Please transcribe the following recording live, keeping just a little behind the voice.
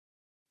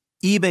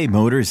eBay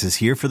Motors is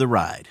here for the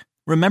ride.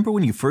 Remember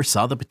when you first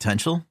saw the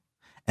potential?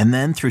 And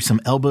then through some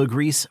elbow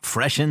grease,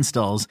 fresh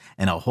installs,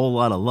 and a whole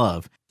lot of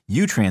love,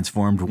 you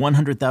transformed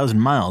 100,000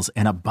 miles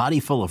and a body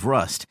full of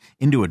rust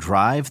into a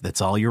drive that's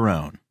all your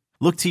own.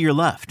 Look to your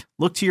left.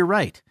 Look to your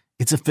right.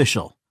 It's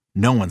official.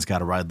 No one's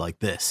got a ride like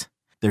this.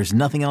 There's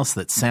nothing else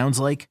that sounds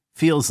like,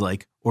 feels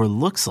like, or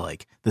looks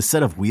like the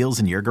set of wheels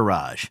in your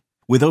garage.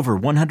 With over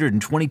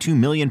 122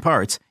 million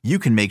parts, you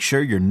can make sure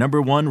your number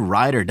one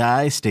ride or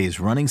die stays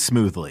running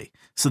smoothly.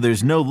 So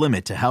there's no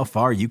limit to how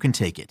far you can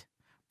take it.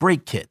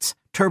 Brake kits,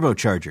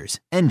 turbochargers,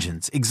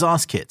 engines,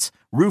 exhaust kits,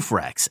 roof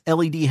racks,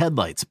 LED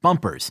headlights,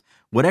 bumpers,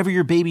 whatever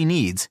your baby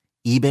needs,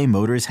 eBay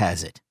Motors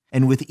has it.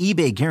 And with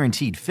eBay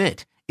Guaranteed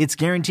Fit, it's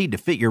guaranteed to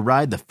fit your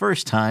ride the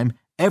first time,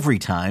 every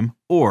time,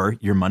 or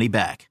your money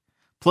back.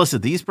 Plus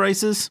at these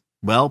prices,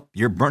 well,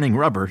 you're burning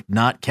rubber,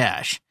 not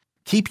cash.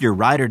 Keep your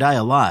ride or die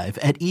alive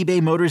at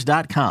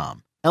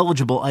ebaymotors.com.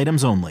 Eligible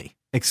items only.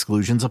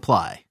 Exclusions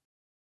apply.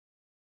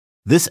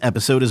 This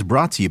episode is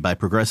brought to you by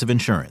Progressive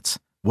Insurance.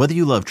 Whether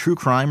you love true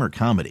crime or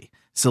comedy,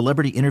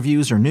 celebrity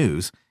interviews or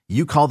news,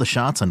 you call the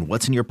shots on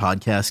what's in your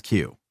podcast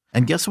queue.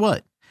 And guess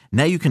what?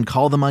 Now you can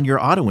call them on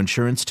your auto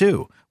insurance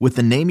too with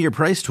the Name Your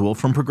Price tool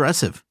from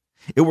Progressive.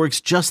 It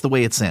works just the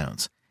way it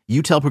sounds.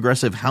 You tell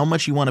Progressive how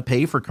much you want to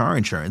pay for car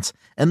insurance,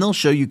 and they'll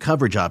show you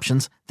coverage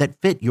options that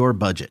fit your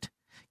budget.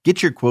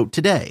 Get your quote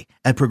today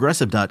at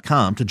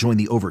Progressive.com to join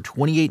the over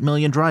 28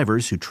 million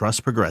drivers who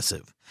trust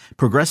Progressive.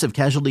 Progressive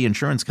Casualty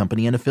Insurance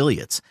Company and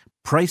Affiliates.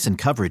 Price and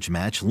coverage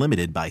match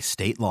limited by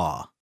state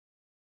law.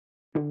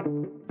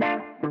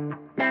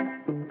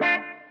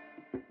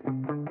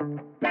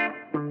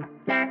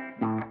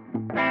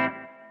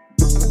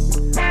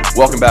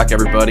 Welcome back,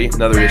 everybody.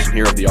 Another edition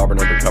here of the Auburn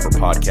Undercover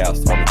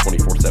podcast on the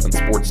 24/7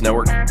 Sports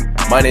Network.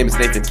 My name is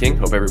Nathan King.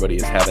 Hope everybody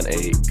is having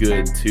a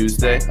good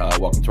Tuesday.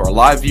 Welcome to our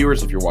live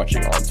viewers if you're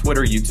watching on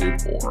Twitter,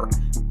 YouTube, or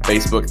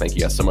Facebook. Thank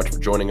you guys so much for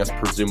joining us,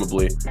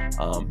 presumably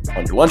on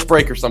your lunch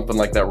break or something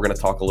like that. We're going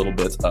to talk a little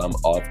bit of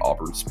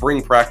Auburn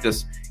spring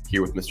practice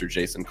here with Mr.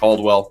 Jason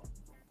Caldwell.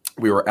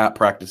 We were at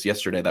practice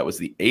yesterday. That was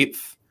the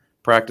 8th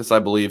practice, I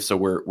believe. So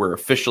we're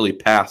officially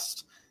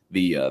past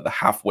the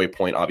halfway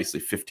point. Obviously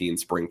 15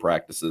 spring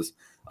practices.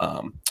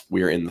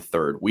 We are in the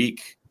 3rd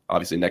week.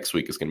 Obviously next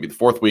week is going to be the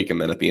 4th week.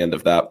 And then at the end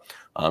of that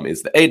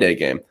is the A-Day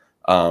game.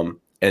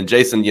 And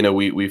Jason, you know,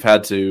 we've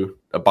had to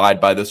abide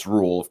by this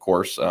rule, of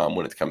course,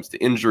 when it comes to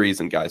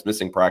injuries and guys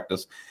missing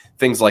practice,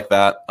 things like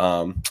that.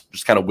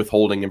 Just kind of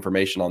withholding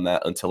information on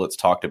that until it's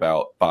talked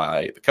about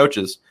by the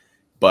coaches.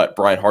 But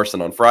Brian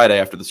Harsin on Friday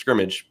after the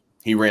scrimmage,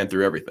 he ran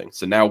through everything.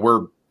 So now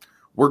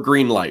we're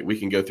green light. We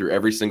can go through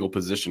every single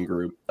position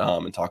group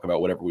and talk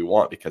about whatever we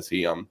want because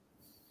he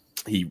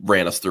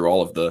ran us through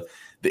all of the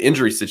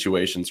injury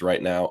situations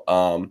right now.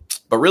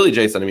 But really,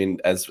 Jason, I mean,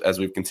 as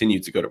we've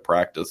continued to go to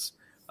practice,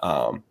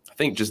 I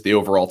think just the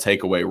overall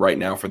takeaway right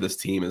now for this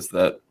team is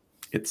that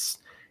it's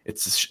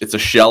a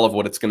shell of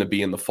what it's going to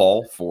be in the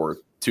fall for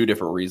 2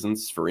 different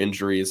reasons, for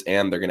injuries,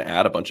 and they're going to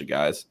add a bunch of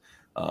guys,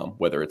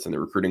 whether it's in the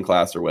recruiting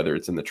class or whether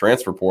it's in the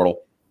transfer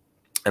portal.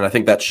 And I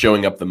think that's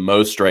showing up the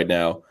most right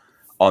now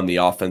on the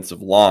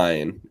offensive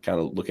line, kind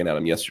of looking at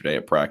them yesterday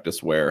at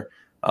practice, where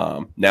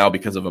now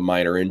because of a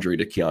minor injury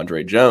to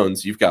Keandre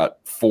Jones, you've got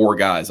 4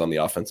 guys on the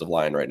offensive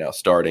line right now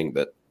starting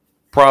that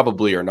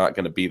probably are not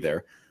going to be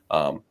there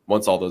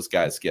once all those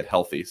guys get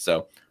healthy.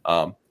 So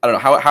I don't know,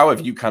 how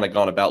have you kind of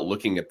gone about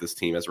looking at this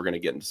team, as we're going to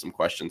get into some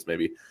questions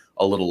maybe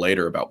a little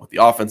later about what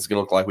the offense is going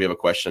to look like? We have a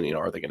question, you know,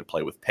 are they going to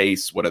play with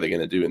pace? What are they going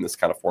to do in this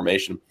kind of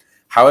formation?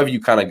 How have you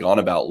kind of gone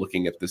about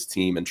looking at this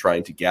team and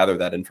trying to gather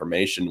that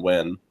information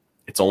when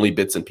it's only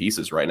bits and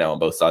pieces right now on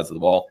both sides of the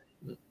ball?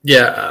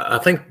 Yeah, I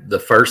think the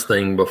first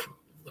thing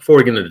before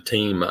we get into the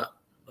team,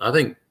 I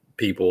think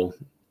people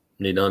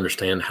need to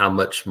understand how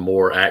much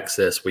more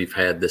access we've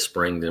had this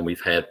spring than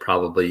we've had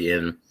probably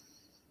in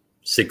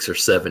 6 or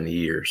 7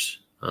 years.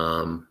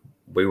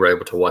 We were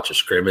able to watch a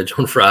scrimmage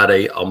on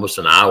Friday, almost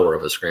an hour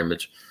of a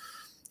scrimmage.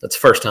 That's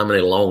the first time in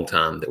a long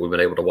time that we've been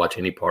able to watch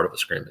any part of a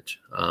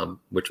scrimmage,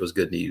 which was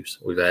good news.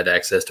 We've had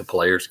access to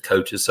players,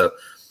 coaches, so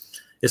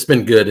it's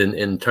been good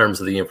in terms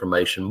of the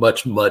information,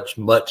 much, much,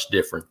 much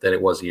different than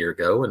it was a year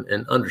ago,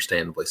 and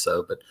understandably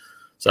so. But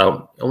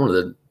so I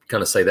wanted to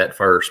kind of say that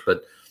first. But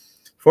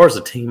as far as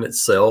the team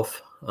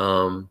itself,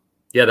 the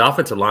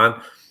offensive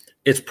line,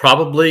 it's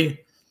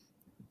probably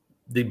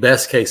the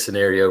best case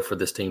scenario for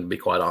this team, to be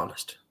quite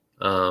honest,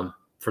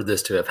 for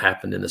this to have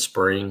happened in the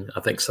spring. I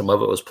think some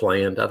of it was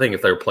planned. I think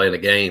if they were playing a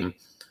game,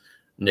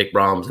 Nick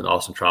Brahms and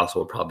Austin Troxell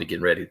would probably be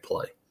getting ready to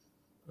play.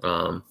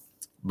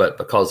 But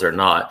because they're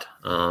not,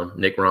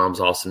 Nick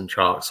Brahms, Austin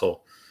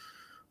Troxell,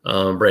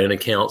 Brandon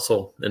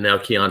Council, and now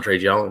Keandre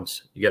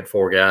Jones, you got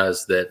 4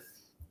 guys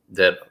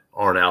that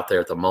aren't out there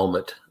at the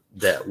moment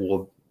that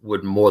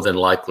would more than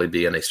likely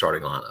be in a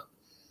starting lineup.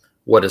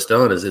 What it's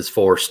done is it's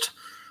forced,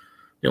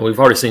 we've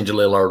already seen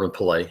Jaleel Irvin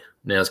play.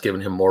 Now it's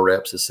giving him more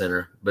reps at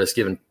center, but it's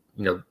given,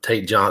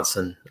 Tate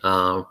Johnson,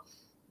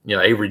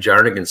 Avery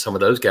Jernigan, some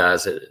of those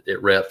guys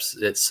at reps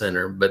at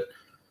center. But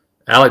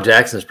Alec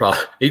Jackson's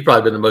he's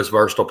probably been the most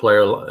versatile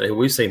player.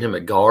 We've seen him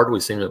at guard.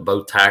 We've seen him at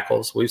both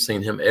tackles. We've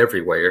seen him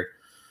everywhere.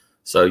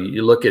 So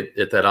you look at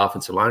that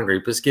offensive line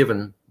group, it's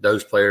given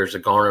those players a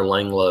Garner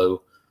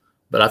Langlow.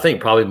 But I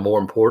think probably more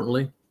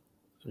importantly,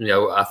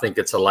 I think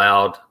it's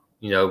allowed,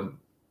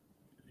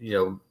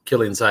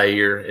 Killian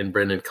Zaire and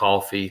Brendan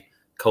Coffey,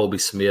 Colby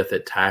Smith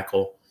at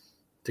tackle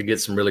to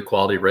get some really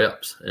quality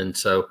reps. And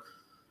so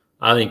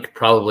I think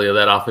probably of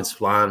that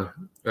offensive line,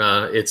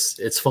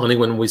 it's funny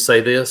when we say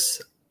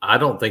this. I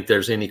don't think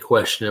there's any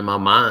question in my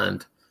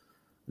mind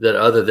that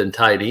other than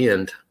tight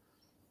end,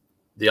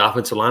 the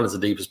offensive line is the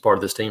deepest part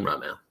of this team right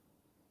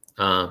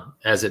now,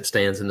 as it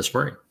stands in the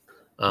spring.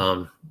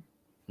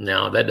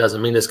 Now, that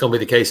doesn't mean it's going to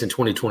be the case in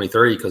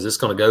 2023 because it's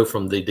going to go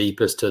from the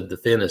deepest to the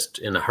thinnest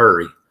in a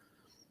hurry.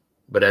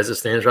 But as it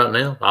stands right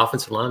now, the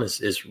offensive line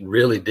is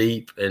really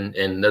deep,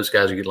 and those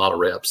guys are getting a lot of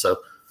reps. So,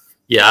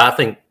 yeah, I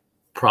think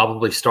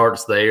probably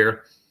starts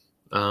there.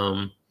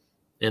 And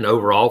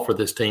overall for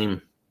this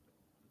team,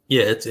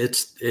 yeah,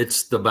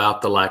 it's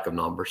about the lack of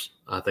numbers.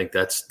 I think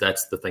that's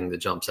the thing that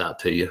jumps out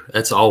to you.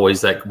 That's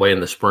always that way in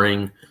the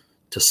spring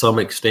to some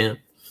extent.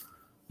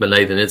 But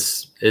Nathan,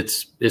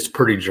 it's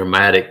pretty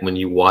dramatic when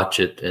you watch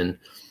it, and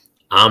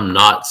I'm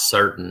not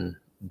certain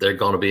they're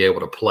going to be able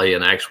to play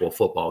an actual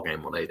football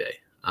game on A-Day.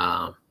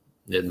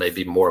 It may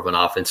be more of an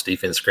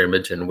offense-defense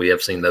scrimmage, and we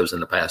have seen those in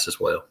the past as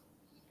well.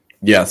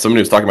 Yeah,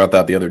 somebody was talking about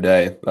that the other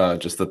day,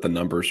 just that the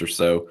numbers are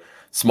so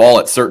small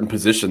at certain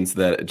positions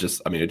that it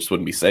just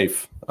wouldn't be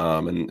safe.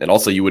 And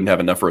also you wouldn't have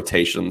enough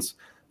rotations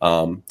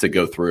to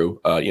go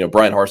through.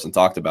 Brian Harsin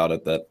talked about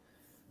it, that,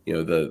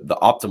 the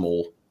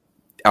optimal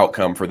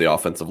outcome for the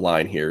offensive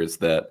line here is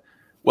that,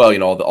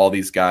 all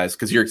these guys,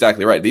 because you're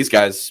exactly right. These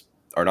guys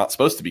are not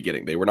supposed to be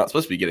getting, they were not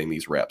supposed to be getting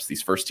these reps,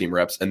 these first team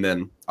reps. And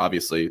then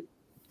obviously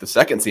the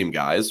second team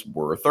guys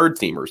were third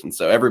teamers. And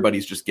so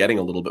everybody's just getting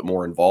a little bit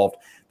more involved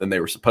than they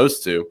were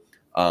supposed to.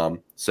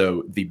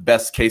 So the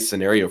best case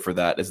scenario for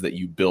that is that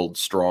you build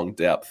strong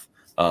depth,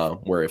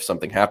 where if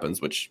something happens,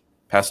 which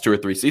past 2 or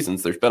 3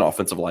 seasons, there's been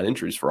offensive line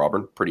injuries for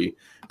Auburn pretty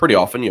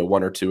often,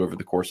 1 or 2 over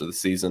the course of the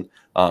season.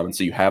 And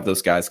so you have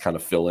those guys kind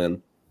of fill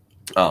in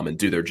and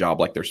do their job.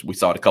 Like we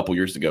saw it a couple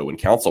years ago when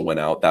Council went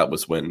out. That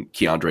was when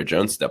Keandre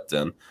Jones stepped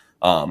in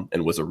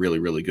and was a really,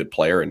 really good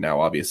player. And now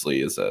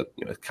obviously is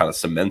kind of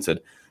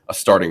cemented a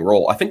starting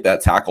role. I think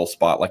that tackle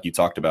spot, like you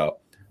talked about,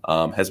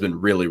 has been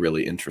really,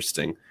 really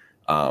interesting.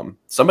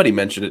 Somebody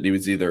mentioned it. It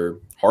was either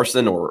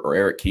Harsin or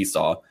Eric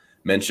Keesaw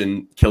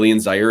mentioned Killian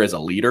Zaire as a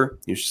leader.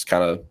 He was just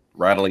kind of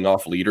rattling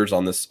off leaders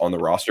on the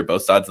roster,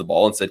 both sides of the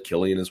ball, and said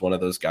Killian is one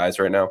of those guys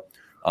right now.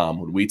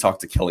 When we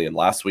talked to Killian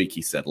last week,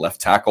 he said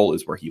left tackle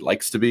is where he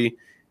likes to be.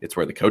 It's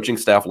where the coaching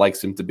staff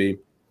likes him to be.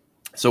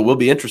 So it will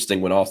be interesting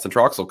when Austin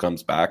Troxell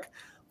comes back,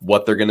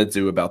 what they're going to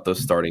do about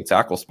those starting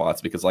tackle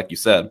spots. Because like you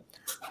said,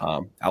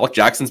 Alec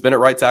Jackson's been at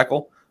right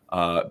tackle.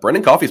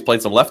 Brendan Coffey's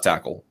played some left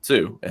tackle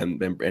too,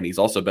 and he's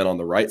also been on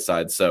the right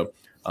side. So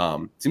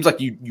seems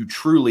like you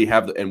truly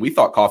have and we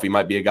thought Coffey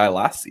might be a guy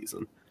last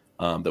season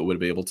that would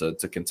be able to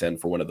contend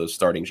for one of those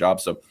starting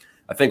jobs. So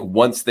I think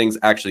once things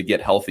actually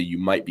get healthy, you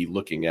might be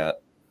looking at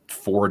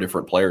 4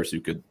 different players who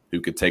could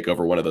take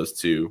over one of those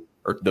two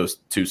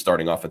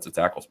starting offensive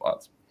tackle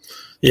spots.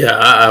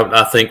 Yeah,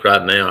 I think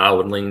right now I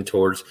would lean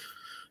towards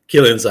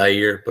Killian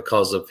Zaire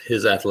because of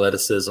his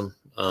athleticism,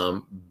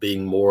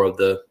 being more of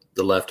the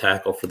left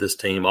tackle for this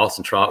team.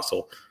 Austin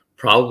Troxell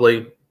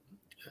probably,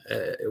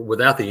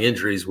 without the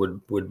injuries,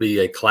 would be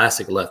a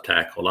classic left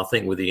tackle. I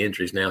think with the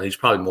injuries now, he's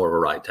probably more of a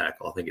right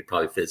tackle. I think it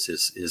probably fits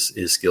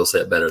his skill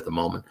set better at the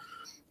moment.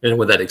 And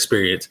with that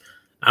experience,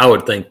 I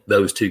would think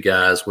those 2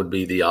 guys would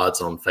be the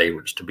odds-on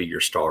favorites to be your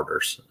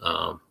starters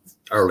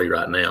early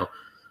right now.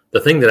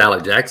 The thing that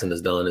Alec Jackson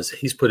has done is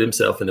he's put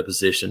himself in a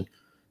position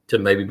to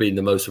maybe be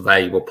the most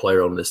valuable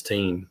player on this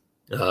team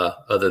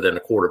other than a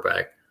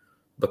quarterback,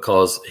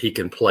 because he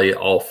can play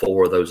all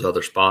 4 of those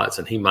other spots,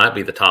 and he might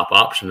be the top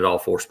option at all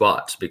 4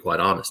 spots, to be quite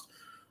honest.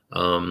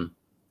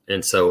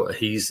 And so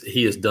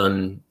he's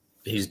done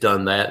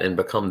that and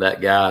become that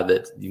guy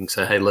that you can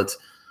say, hey,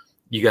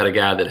 you got a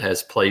guy that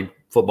has played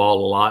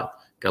football a lot,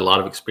 got a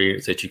lot of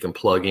experience that you can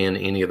plug in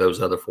any of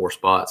those other 4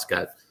 spots.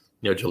 Got,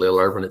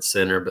 Jaleel Irvin at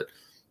center, but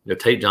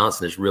Tate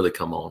Johnson has really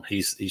come on.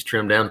 He's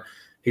trimmed down.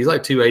 He's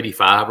like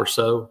 285 or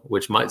so,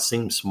 which might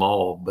seem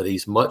small, but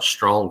he's much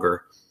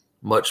stronger,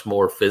 much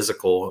more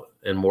physical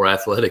and more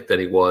athletic than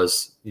he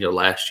was,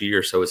 last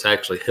year. So it's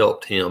actually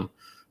helped him,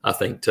 I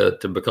think, to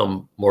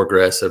become more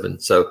aggressive.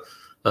 And so,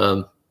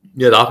 the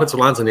offensive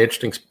line's an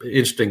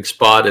interesting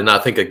spot, and I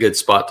think a good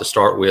spot to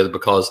start with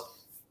because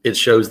it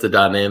shows the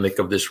dynamic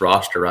of this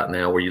roster right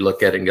now, where you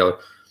look at it and go,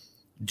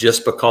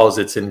 just because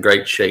it's in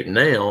great shape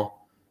now,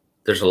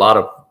 there's a lot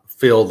of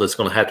fill that's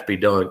going to have to be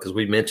done, because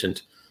we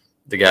mentioned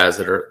the guys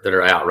that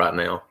are out right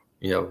now.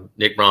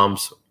 Nick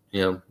Brahms,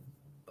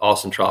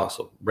 Austin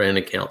Troxell,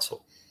 Brandon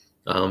Council,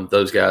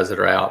 those guys that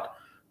are out.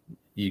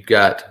 You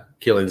got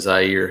Killian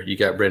Zaire, you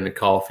got Brendan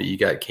Coffey, you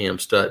got Cam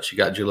Stutz, you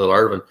got Jaleel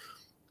Irvin.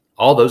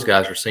 All those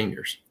guys are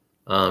seniors.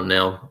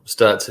 Now,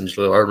 Stutz and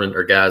Jaleel Irvin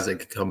are guys that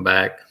could come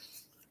back,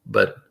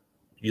 but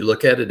you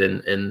look at it,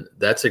 and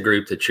that's a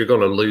group that you're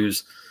going to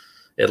lose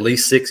at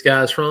least 6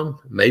 guys from,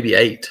 maybe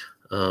 8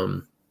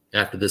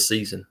 after this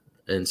season.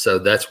 And so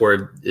that's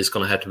where it's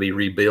going to have to be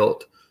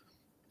rebuilt.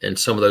 And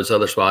some of those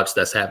other spots,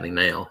 that's happening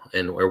now,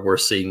 and where we're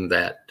seeing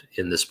that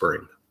in the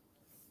spring.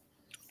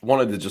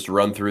 Wanted to just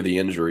run through the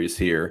injuries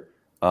here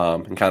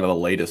and kind of the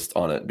latest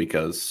on it,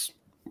 because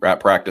we're at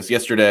practice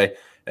yesterday,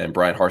 and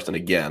Brian Harsin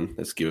again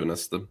has given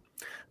us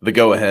the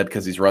go-ahead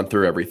because he's run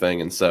through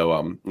everything. And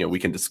so, we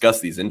can discuss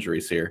these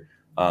injuries here.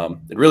 And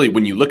really,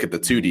 when you look at the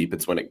 2 deep,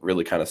 it's when it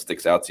really kind of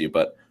sticks out to you.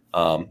 But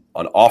on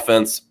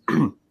offense,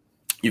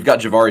 you've got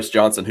Javaris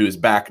Johnson, who is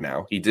back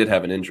now. He did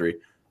have an injury.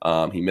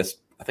 He missed,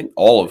 I think,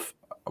 all of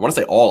last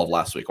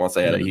week. I want to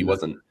say he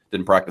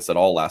didn't practice at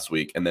all last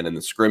week. And then in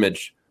the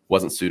scrimmage,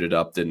 wasn't suited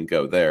up, didn't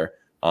go there.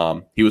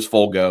 He was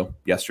full go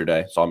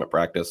yesterday. Saw him at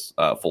practice,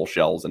 full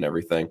shells and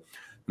everything.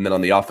 And then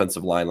on the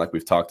offensive line, like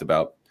we've talked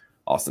about,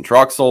 Austin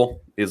Troxell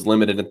is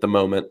limited at the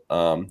moment.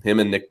 Him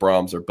and Nick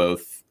Brahms are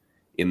both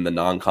in the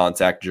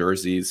non-contact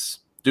jerseys,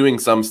 doing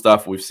some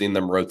stuff. We've seen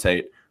them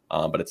rotate,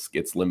 but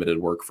it's limited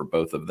work for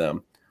both of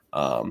them.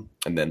 And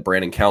then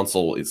Brandon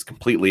Council is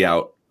completely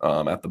out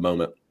at the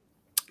moment.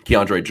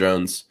 Keandre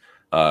Jones,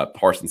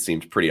 Harsin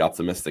seems pretty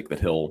optimistic that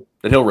he'll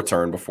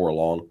return before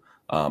long,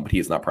 but he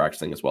is not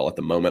practicing as well at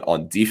the moment.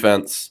 On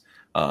defense,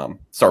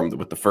 starting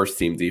with the first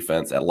team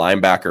defense at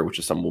linebacker, which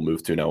is something we'll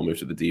move to now. We'll move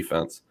to the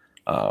defense.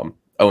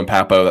 Owen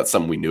Papo, that's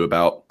something we knew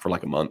about for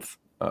like a month,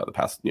 the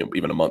past,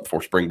 even a month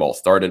before spring ball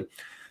started.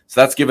 So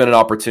that's given an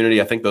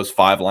opportunity. I think those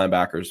 5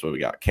 linebackers, so we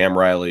got Cam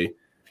Riley,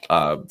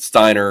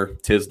 Steiner,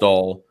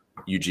 Tisdall,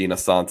 Eugene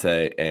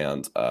Asante,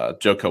 and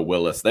Joko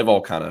Willis. They've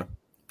all kind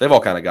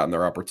of gotten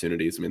their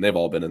opportunities. I mean, they've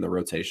all been in the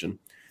rotation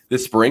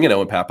this spring, and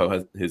Owen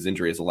Papo, his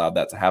injury has allowed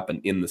that to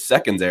happen. In the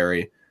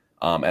secondary,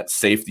 at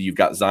safety, you've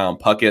got Zion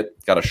Puckett,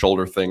 got a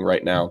shoulder thing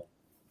right now,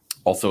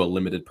 also a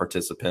limited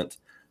participant.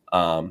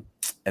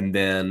 And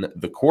then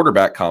the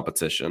quarterback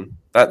competition,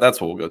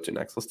 that's what we'll go to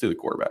next. Let's do the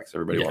quarterbacks.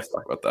 Everybody wants to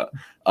talk about that.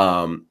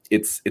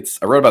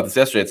 I wrote about this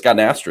yesterday. It's got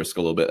an asterisk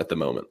a little bit at the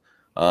moment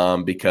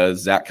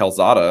because Zach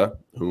Calzada,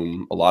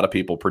 whom a lot of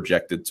people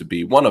projected to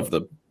be one of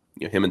the,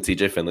 him and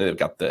TJ Finley, they've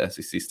got the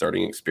SEC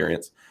starting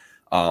experience,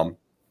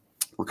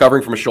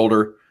 recovering from a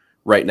shoulder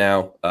right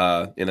now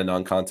in a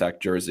non-contact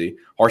jersey.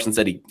 Harsin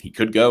said he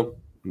could go.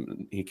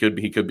 He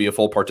could be a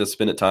full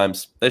participant at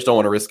times. They just don't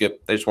want to risk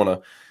it. They just want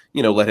to,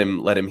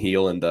 let him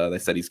heal. And they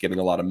said he's getting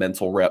a lot of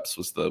mental reps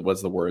was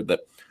the word that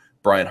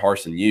Brian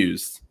Harsin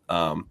used.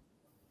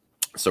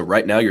 So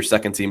right now, your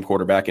second team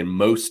quarterback in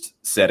most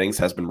settings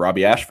has been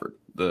Robbie Ashford,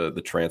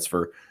 the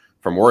transfer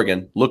from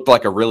Oregon. Looked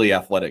like a really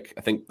athletic.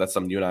 I think that's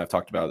something you and I have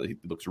talked about. He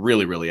looks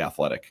really, really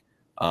athletic.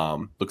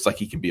 Looks like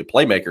he can be a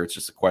playmaker. It's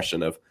just a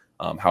question of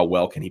how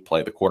well can he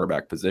play the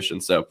quarterback position.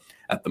 So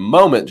at the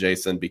moment,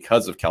 Jason,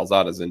 because of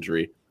Calzada's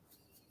injury,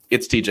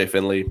 it's TJ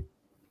Finley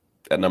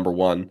at number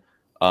 1.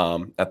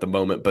 At the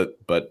moment,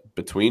 but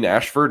between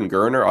Ashford and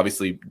Gerner,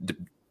 obviously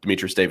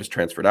Demetrius Davis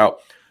transferred out.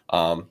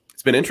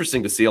 It's been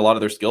interesting to see a lot of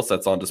their skill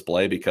sets on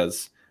display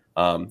because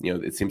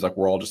it seems like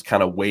we're all just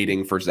kind of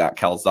waiting for Zach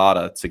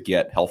Calzada to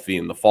get healthy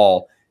in the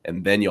fall,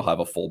 and then you'll have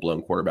a full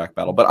blown quarterback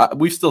battle. But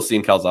we've still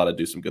seen Calzada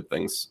do some good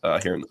things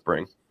here in the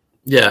spring.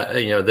 Yeah,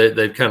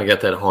 they've kind of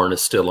got that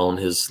harness still on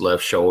his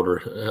left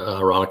shoulder.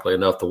 Ironically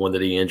enough, the one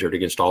that he injured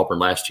against Auburn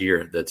last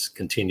year that's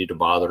continued to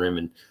bother him,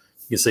 and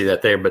you can see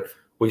that there. But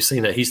we've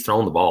seen that he's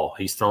thrown the ball.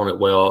 He's thrown it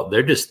well.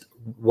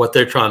 What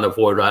they're trying to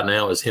avoid right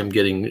now is him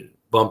getting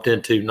bumped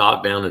into,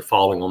 knocked down, and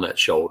falling on that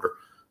shoulder.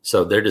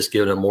 So they're just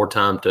giving him more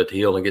time to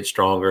heal and get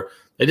stronger.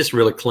 They just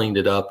really cleaned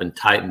it up and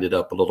tightened it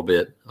up a little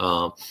bit,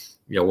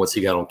 once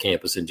he got on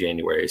campus in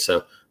January.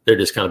 So they're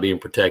just kind of being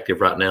protective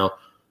right now.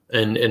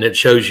 And it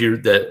shows you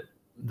that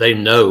they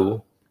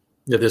know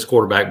that this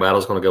quarterback battle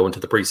is going to go into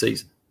the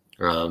preseason.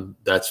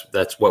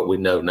 That's what we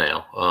know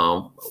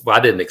now. I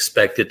didn't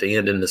expect it to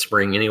end in the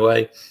spring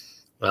anyway.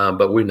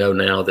 But we know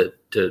now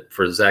that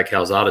for Zach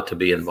Calzada to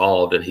be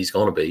involved, and he's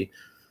going to be,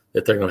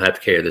 that they're going to have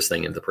to carry this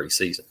thing into the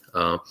preseason.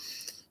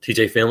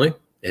 TJ Finley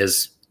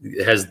has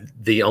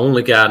the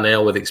only guy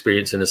now with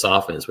experience in this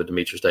offense with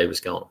Demetrius Davis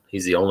gone.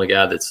 He's the only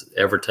guy that's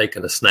ever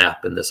taken a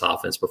snap in this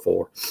offense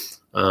before.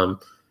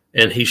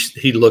 And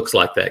he looks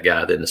like that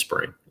guy in the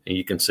spring. And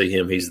you can see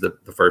him. He's the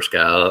first guy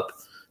up.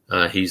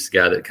 He's the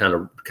guy that kind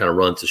of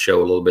runs the show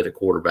a little bit at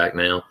quarterback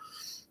now.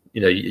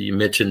 You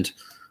mentioned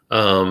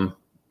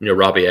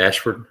Robbie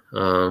Ashford,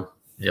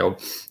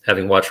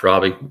 having watched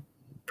Robbie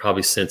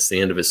probably since the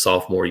end of his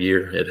sophomore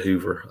year at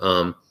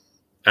Hoover.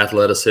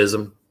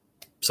 Athleticism,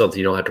 something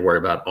you don't have to worry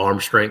about. Arm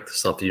strength,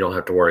 something you don't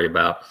have to worry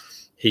about.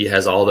 He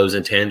has all those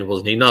intangibles,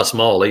 and he's not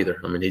small either.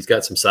 I mean, he's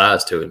got some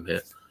size to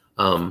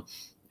him.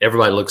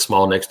 Everybody looks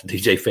small next to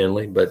TJ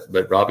Finley, but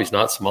Robbie's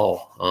not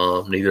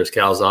small. Neither is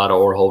Calzada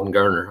or Holden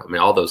Gerner. I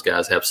mean, all those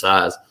guys have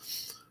size.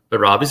 But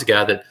Robbie's a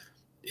guy that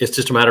it's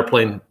just a matter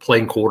of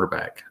playing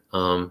quarterback.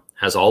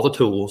 Has all the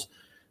tools.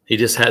 He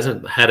just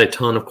hasn't had a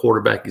ton of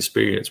quarterback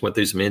experience. Went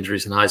through some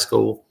injuries in high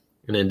school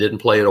and then didn't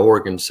play at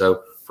Oregon.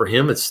 So for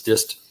him, it's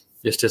just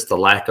the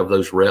lack of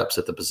those reps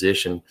at the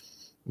position.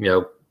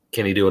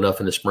 can he do enough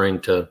in the spring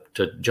to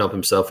jump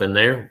himself in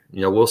there?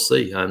 We'll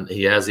see.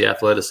 He has the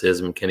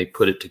athleticism. Can he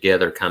put it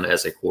together kind of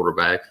as a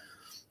quarterback?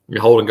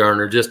 Holden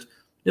Garner, just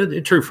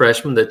a true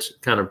freshman that's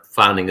kind of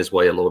finding his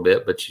way a little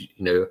bit, but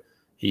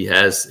he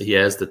has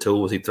the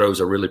tools. He throws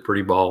a really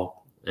pretty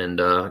ball, and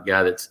a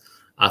guy that's,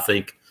 I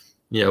think,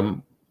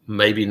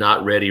 maybe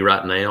not ready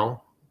right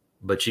now,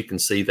 but you can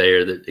see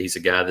there that he's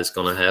a guy that's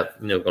going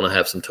to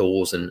have some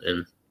tools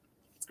and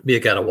be a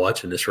guy to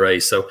watch in this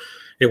race. So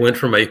it went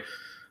from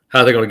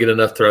how they're going to get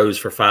enough throws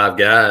for 5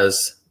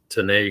 guys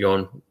to now you're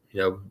going,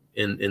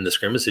 in the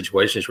scrimmage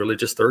situation, it's really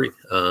just 3.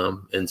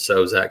 And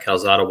so Zach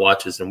Calzada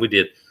watches, and we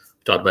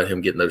talked about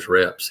him getting those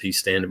reps. He's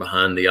standing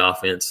behind the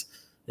offense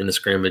in the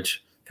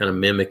scrimmage, kind of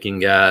mimicking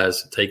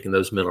guys, taking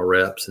those mental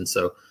reps. And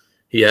so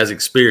he has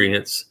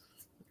experience,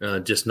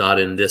 just not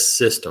in this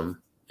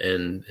system.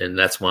 And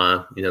that's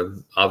why,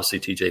 obviously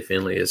TJ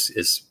Finley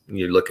is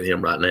you look at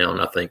him right now,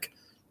 and I think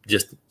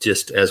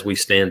just as we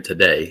stand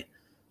today,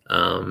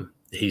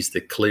 he's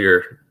the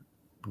clear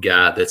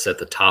guy that's at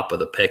the top of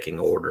the pecking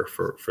order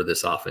for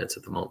this offense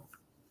at the moment.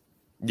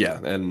 Yeah,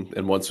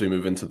 and once we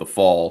move into the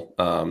fall,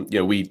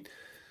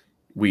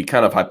 we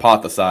kind of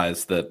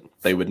hypothesized that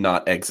they would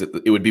not exit.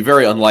 It would be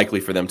very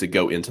unlikely for them to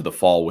go into the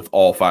fall with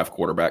all 5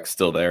 quarterbacks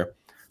still there,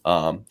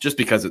 just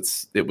because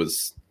it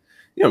was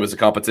a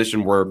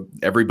competition where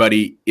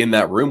everybody in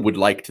that room would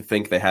like to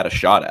think they had a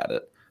shot at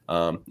it.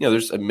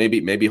 There's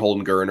maybe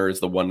Holden Gerner is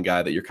the one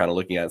guy that you're kind of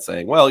looking at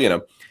saying, well,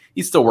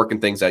 he's still working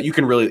things out. You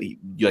can really,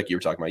 like you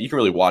were talking about, you can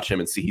really watch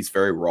him and see he's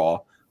very raw,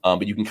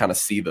 but you can kind of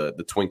see the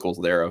twinkles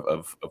there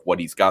of what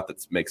he's got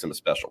that makes him a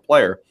special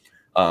player.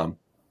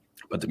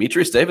 But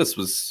Demetrius Davis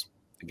was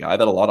a guy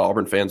that a lot of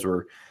Auburn fans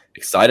were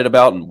excited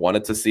about and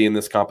wanted to see in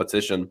this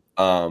competition.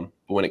 But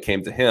when it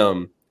came to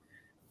him,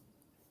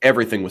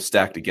 everything was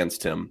stacked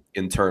against him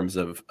in terms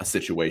of a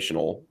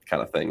situational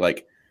kind of thing.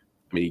 Like,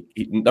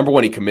 number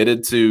one, he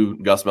committed to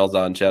Gus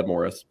Malzahn and Chad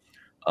Morris.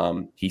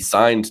 He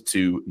signed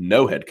to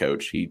no head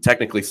coach. He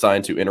technically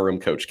signed to interim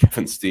coach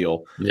Kevin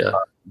Steele. Yeah.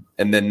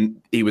 And then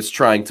he was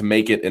trying to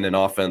make it in an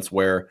offense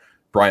where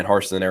Brian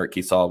Harsin and Eric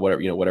Kiesau,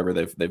 whatever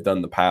they've done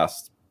in the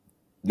past,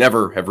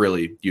 never have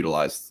really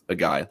utilized a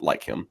guy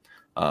like him.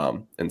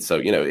 And so,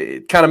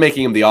 it kind of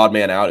making him the odd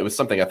man out. It was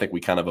something I think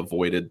we kind of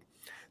avoided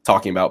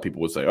talking about.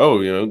 People would say,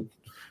 oh,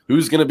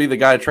 who's going to be the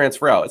guy to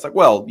transfer out? It's like,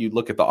 well, you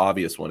look at the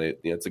obvious one.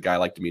 It's a guy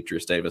like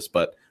Demetrius Davis,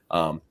 but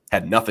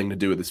had nothing to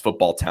do with his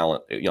football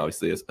talent.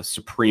 Obviously is a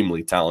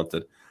supremely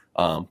talented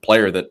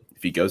player that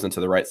if he goes into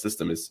the right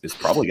system is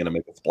probably going to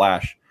make a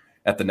splash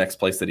at the next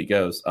place that he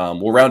goes.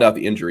 We'll round out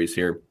the injuries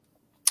here.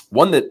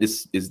 One that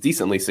is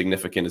decently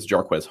significant is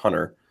Jarquez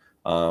Hunter.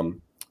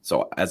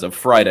 So as of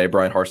Friday,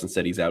 Brian Harsin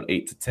said he's out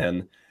 8 to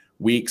 10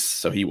 weeks.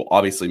 So he will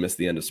obviously miss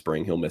the end of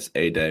spring. He'll miss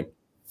a day.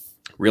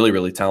 Really,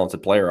 really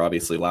talented player,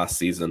 obviously, last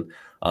season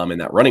in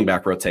that running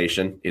back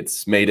rotation.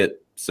 It's made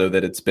it so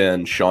that it's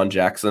been Sean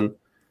Jackson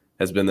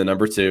has been the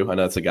number 2. I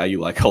know it's a guy you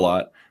like a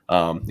lot.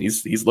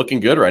 He's looking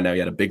good right now. He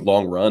had a big,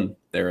 long run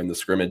there in the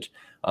scrimmage.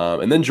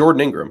 And then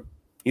Jordan Ingram.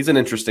 He's an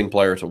interesting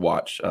player to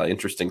watch.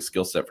 Interesting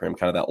skill set for him,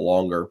 kind of that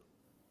longer,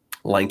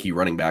 lanky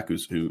running back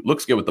who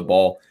looks good with the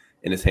ball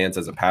in his hands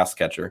as a pass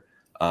catcher.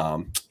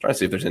 Trying to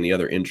see if there's any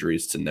other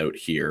injuries to note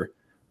here.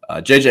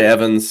 J.J.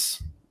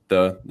 Evans,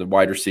 the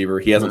wide receiver,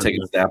 he hasn't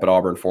taken a snap at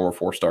Auburn, former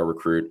 4-star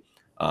recruit.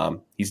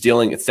 He's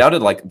dealing, it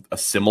sounded like a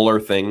similar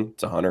thing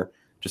to Hunter,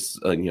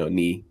 just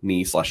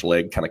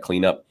knee/leg kind of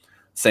cleanup.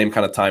 Same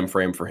kind of time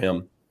frame for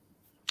him.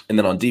 And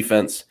then on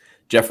defense,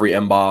 Jeffrey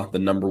Embaugh, the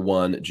number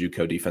 1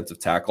 JUCO defensive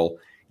tackle.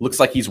 Looks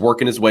like he's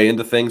working his way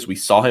into things. We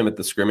saw him at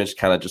the scrimmage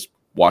kind of just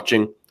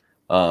watching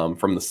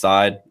from the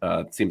side.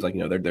 It seems like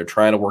they're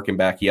trying to work him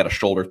back. He had a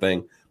shoulder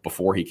thing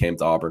before he came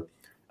to Auburn.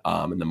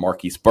 And then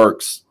Marquise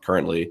Burks,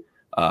 currently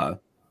the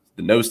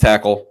nose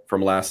tackle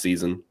from last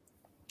season,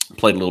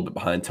 played a little bit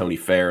behind Tony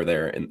Fair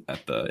there in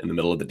the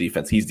middle of the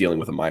defense. He's dealing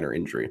with a minor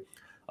injury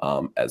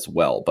as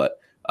well. But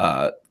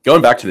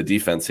going back to the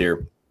defense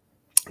here,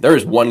 there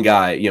is one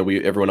guy.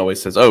 Everyone always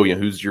says, "Oh,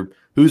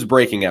 who's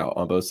breaking out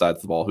on both sides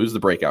of the ball? Who's the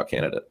breakout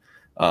candidate?"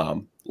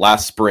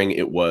 Last spring,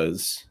 it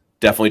was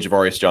definitely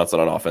Javarius Johnson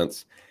on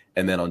offense,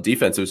 and then on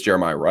defense, it was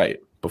Jeremiah Wright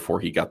before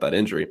he got that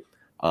injury.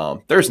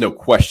 There's no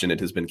question it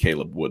has been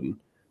Caleb Wooden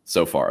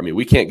so far.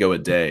 We can't go a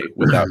day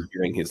without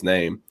hearing his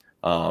name.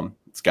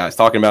 This guy's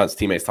talking about his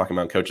teammates talking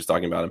about him, coaches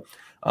talking about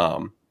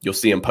him. You'll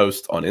see him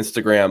post on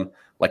Instagram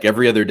like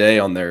every other day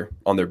on their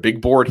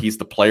big board. He's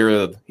the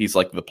player. He's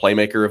like the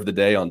playmaker of the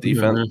day on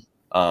defense.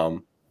 Mm-hmm.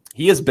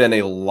 He has been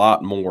a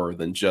lot more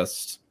than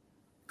just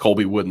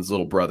Colby Wooden's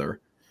little brother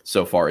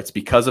so far. It's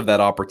because of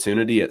that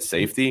opportunity at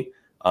safety.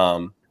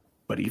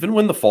 But even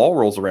when the fall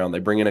rolls around, they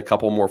bring in a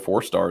couple more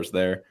 4-stars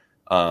there.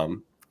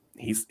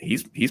 He's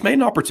made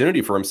an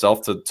opportunity for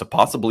himself to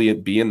possibly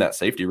be in that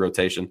safety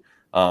rotation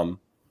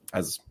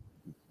as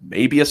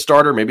maybe a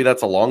starter. Maybe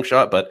that's a long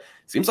shot, but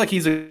it seems like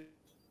he's a.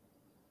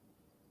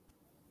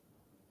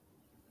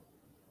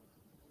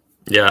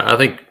 Yeah, I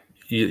think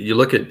you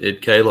look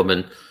at Caleb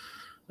and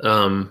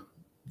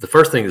the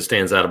first thing that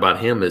stands out about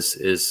him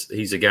is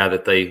he's a guy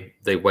that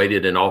they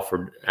waited and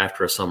offered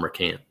after a summer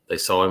camp. They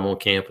saw him on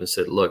camp and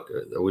said, look,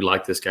 we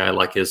like this guy,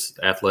 like his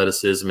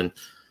athleticism. And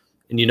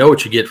you know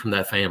what you get from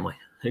that family.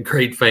 A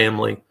great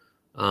family,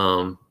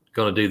 going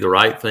to do the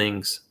right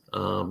things,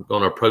 going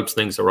to approach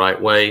things the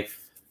right way.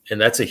 And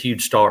that's a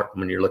huge start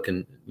when you're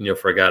looking,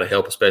 for a guy to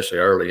help, especially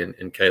early.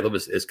 And Caleb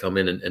has come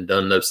in and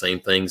done those same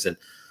things. And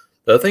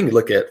the other thing to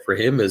look at for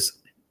him is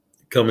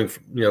coming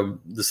from,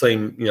 the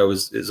same,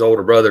 his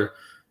older brother.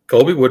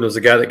 Colby Wooden was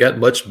a guy that got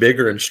much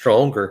bigger and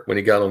stronger when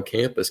he got on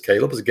campus.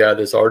 Caleb was a guy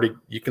that's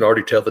you can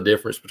already tell the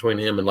difference between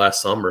him and last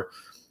summer.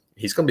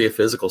 He's going to be a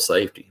physical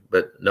safety,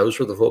 but knows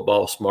for the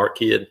football, smart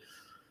kid.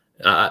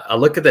 I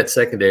look at that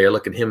secondary. I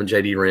look at him and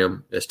J.D.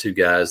 Rim as two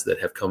guys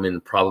that have come in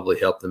and probably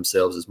helped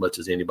themselves as much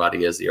as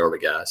anybody as the early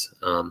guys.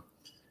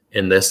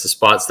 And that's the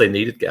spots they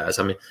needed guys.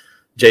 I mean,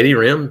 J.D.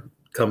 Rim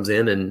comes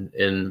in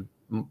and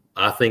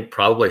I think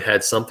probably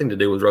had something to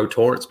do with Roe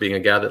Torrance being a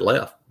guy that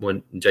left.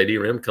 When J.D.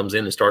 Rim comes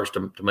in and starts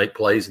to make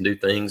plays and do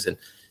things and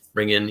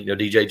bring in,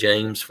 DJ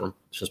James from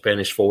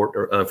Spanish Fort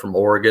or from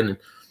Oregon.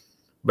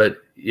 But,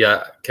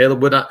 yeah,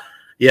 Caleb Wood, I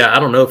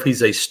don't know if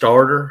he's a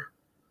starter,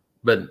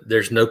 but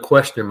there's no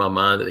question in my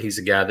mind that he's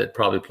a guy that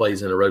probably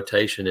plays in a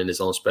rotation and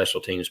is on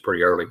special teams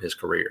pretty early in his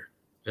career.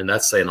 And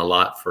that's saying a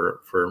lot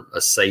for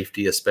a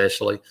safety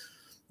especially.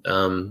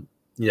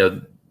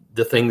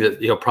 The thing that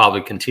he'll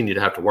probably continue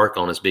to have to work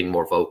on is being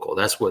more vocal.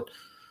 That's what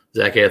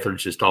Zach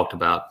Etheridge just talked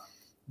about.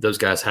 Those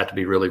guys have to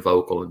be really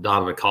vocal. And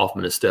Donovan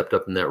Kaufman has stepped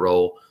up in that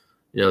role.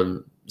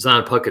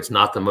 Zion Puckett's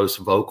not the most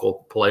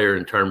vocal player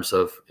in terms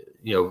of,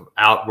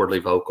 outwardly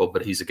vocal,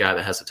 but he's a guy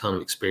that has a ton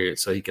of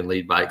experience, so he can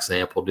lead by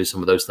example, do some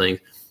of those things.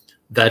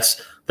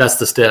 That's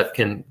the step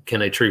can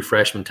a true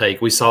freshman take.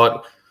 We saw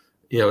it,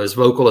 as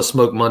vocal as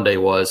Smoke Monday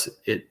was,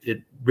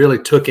 it really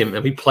took him,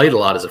 and he played a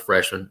lot as a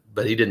freshman,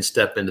 but he didn't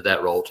step into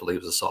that role till he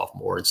was a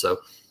sophomore. And so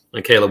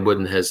when Caleb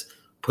Wooden has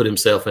put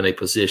himself in a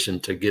position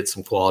to get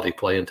some quality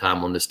playing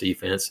time on this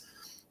defense,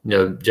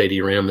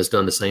 J.D. Rim has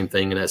done the same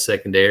thing in that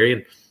secondary,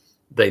 and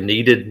they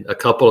needed a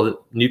couple of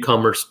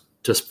newcomers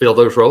to fill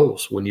those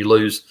roles. When you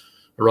lose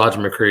Roger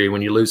McCreary,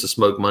 when you lose a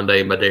Smoke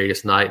Monday and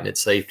Darius Knight and at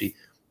safety,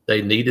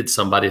 they needed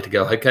somebody to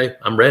go, okay,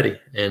 I'm ready.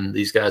 And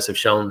these guys have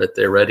shown that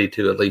they're ready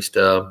to at least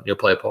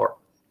play a part.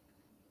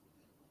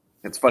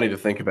 It's funny to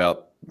think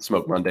about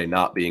Smoke Monday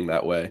not being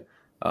that way,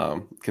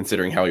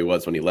 considering how he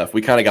was when he left.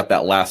 We kind of got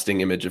that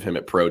lasting image of him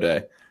at Pro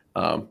Day,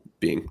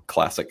 being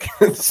classic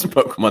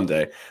Smoke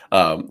Monday.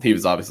 He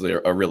was obviously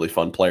a really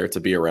fun player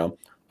to be around.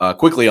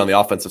 Quickly on the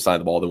offensive side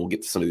of the ball, then we'll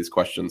get to some of these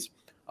questions.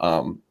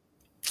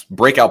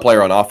 Breakout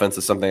player on offense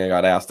is something I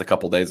got asked a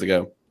couple days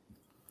ago.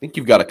 I think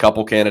you've got a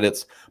couple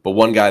candidates, but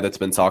one guy that's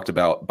been talked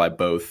about by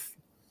both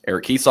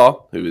Eric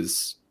Keesaw, who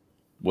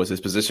was his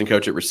position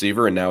coach at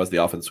receiver and now is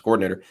the offensive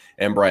coordinator,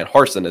 and Brian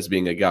Harsin as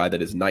being a guy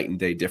that is night and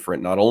day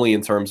different, not only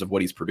in terms of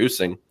what he's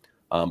producing,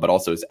 but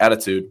also his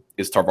attitude,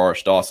 is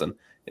Tarvarish Dawson.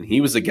 And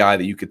he was a guy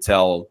that you could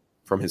tell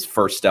from his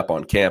first step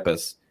on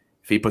campus,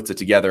 if he puts it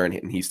together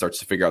and he starts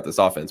to figure out this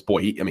offense,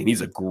 boy,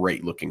 he's a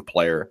great looking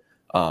player.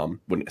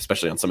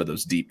 Especially on some of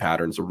those deep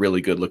patterns, a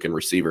really good looking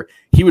receiver.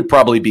 He would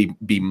probably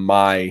be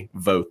my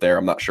vote there.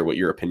 I'm not sure what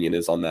your opinion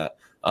is on that.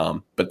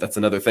 But that's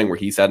another thing where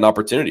he's had an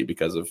opportunity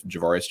because of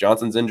Javarius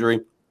Johnson's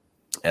injury.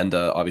 And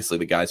obviously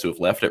the guys who have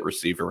left at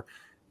receiver,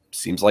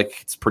 seems like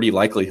it's pretty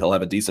likely he'll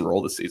have a decent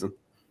role this season.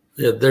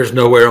 Yeah, there's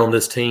nowhere on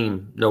this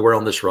team, nowhere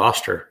on this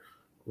roster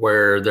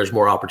where there's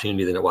more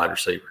opportunity than a wide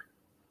receiver.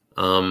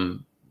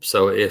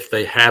 So if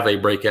they have a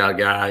breakout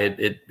guy,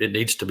 it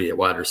needs to be a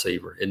wide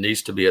receiver. It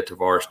needs to be a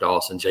Tarvarish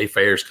Dawson. Jay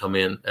Fair's come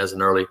in as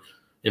an early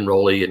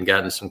enrollee and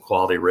gotten some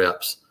quality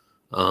reps.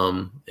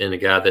 And a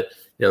guy that,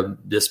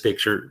 this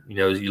picture,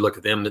 you look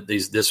at them,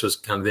 this was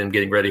kind of them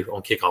getting ready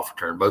on kickoff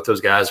return. Both those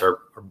guys are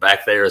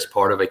back there as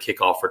part of a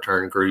kickoff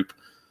return group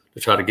to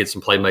try to get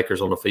some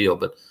playmakers on the field.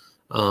 But,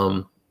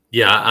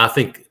 I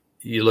think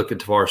you look at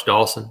Tarvarish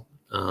Dawson,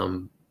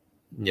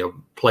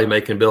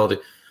 playmaking ability.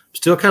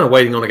 Still kind of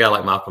waiting on a guy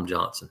like Malcolm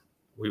Johnson.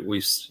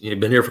 We've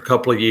been here for a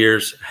couple of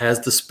years, has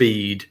the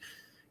speed.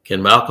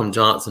 Can Malcolm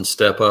Johnson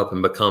step up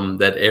and become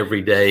that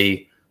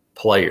everyday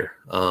player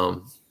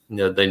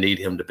they need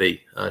him to be?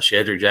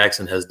 Shedrick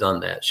Jackson has done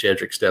that.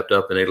 Shedrick stepped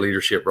up in a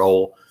leadership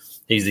role.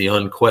 He's the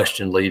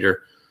unquestioned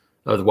leader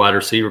of the wide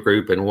receiver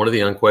group and one of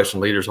the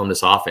unquestioned leaders on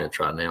this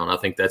offense right now. And I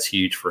think that's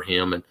huge for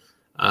him.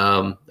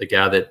 And the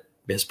guy that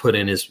has put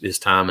in his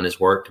time and his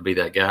work to be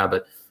that guy.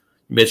 But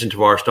you mentioned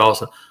Tarvarish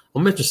Dawson.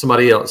 I'll mention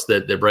somebody else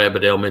that Brad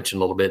Bedell mentioned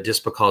a little bit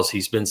just because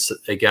he's been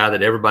a guy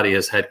that everybody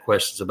has had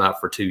questions about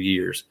for 2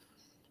 years.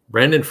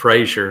 Brandon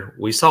Frazier,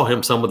 we saw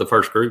him some of the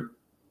first group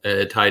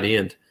at tight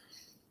end,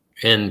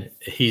 and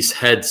he's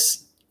had,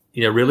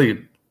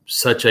 really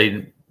such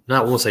a,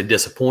 not want to say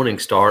disappointing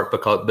start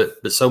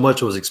but so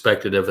much was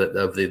expected of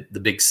the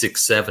big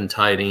 6'7"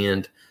 tight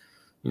end,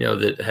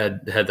 that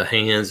had the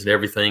hands and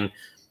everything.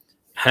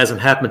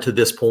 Hasn't happened to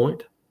this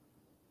point,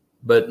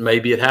 but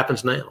maybe it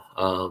happens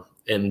now.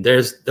 And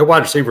their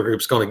wide receiver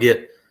group is going to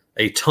get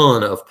a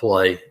ton of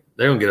play.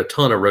 They're going to get a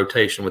ton of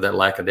rotation with that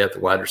lack of depth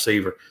at wide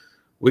receiver.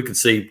 we could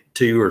see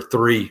 2 or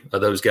 3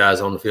 of those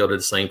guys on the field at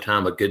the same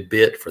time a good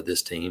bit for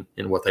this team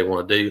and what they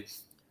want to do.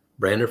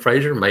 Brandon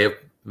Frazier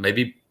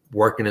maybe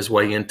working his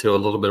way into a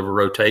little bit of a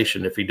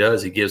rotation. If he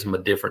does, he gives them a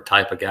different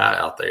type of guy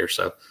out there.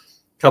 So a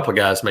couple of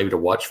guys maybe to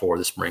watch for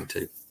this spring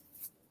too.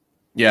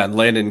 Yeah, and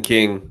Landon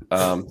King,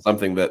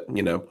 something that,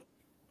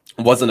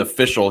 wasn't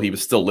official. He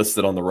was still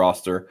listed on the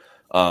roster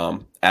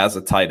as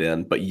a tight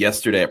end, but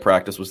yesterday at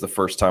practice was the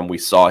first time we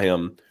saw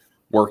him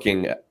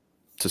working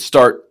to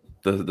start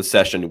the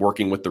session,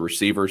 working with the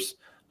receivers.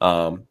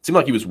 Seemed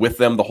like he was with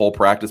them the whole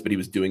practice, but he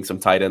was doing some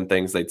tight end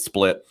things. They'd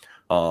split,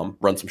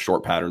 run some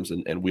short patterns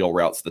and wheel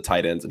routes to the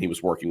tight ends, and he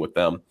was working with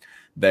them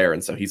there.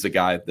 And so he's a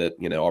guy that,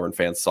 Auburn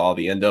fans saw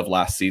the end of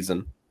last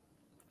season,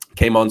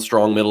 came on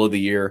strong middle of the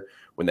year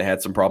when they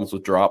had some problems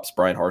with drops.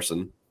 Brian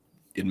Harsin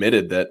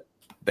admitted that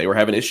they were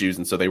having issues,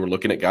 and so they were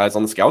looking at guys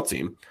on the scout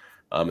team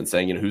and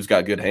saying, who's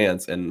got good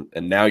hands. And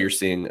now you're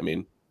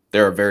seeing,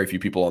 there are very few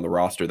people on the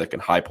roster that can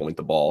high point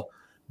the ball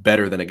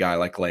better than a guy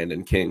like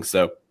Landon King.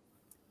 So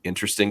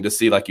interesting to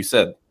see, like you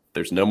said,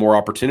 there's no more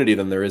opportunity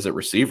than there is at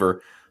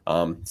receiver.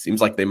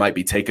 Seems like they might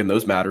be taking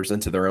those matters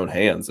into their own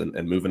hands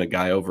and moving a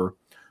guy over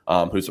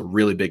who's a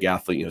really big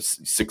athlete,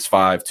 6'5",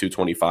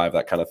 225,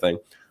 that kind of thing.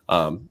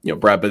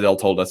 Brad Bedell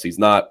told us he's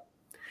not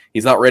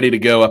ready to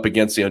go up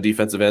against,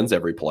 defensive ends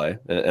every play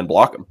and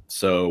block him.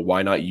 So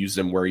why not use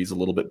him where he's a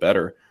little bit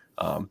better?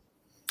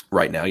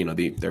 Right now,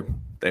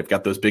 they've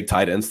got those big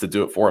tight ends to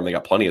do it for him. They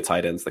got plenty of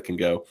tight ends that can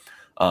go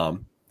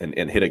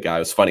and hit a guy. It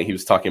was funny. He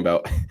was talking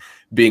about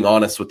being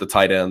honest with the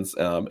tight ends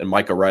and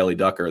Micah Riley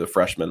Ducker, the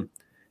freshman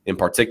in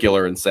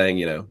particular, and saying,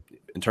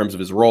 in terms of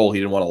his role, he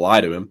didn't want to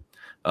lie to him.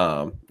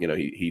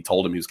 He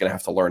told him he was going to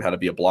have to learn how to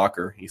be a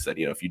blocker. He said,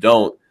 if you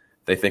don't,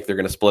 they think they're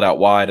going to split out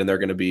wide and they're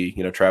going to be,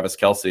 Travis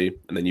Kelce,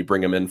 and then you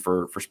bring them in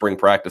for spring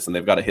practice and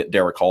they've got to hit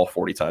Derek Hall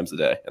 40 times a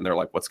day. And they're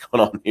like, what's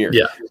going on here?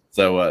 Yeah.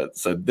 So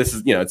this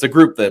is, it's a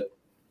group that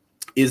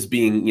is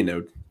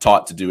being,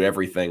 taught to do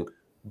everything,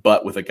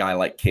 but with a guy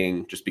like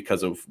King, just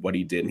because of what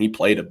he did. And he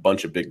played a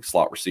bunch of big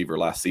slot receiver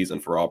last season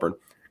for Auburn.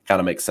 Kind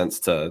of makes sense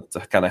to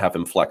kind of have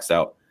him flex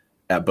out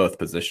at both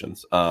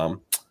positions.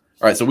 All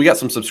right. So we got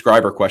some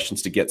subscriber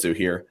questions to get to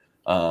here.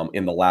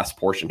 In the last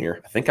portion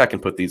here. I think I can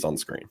put these on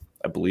screen.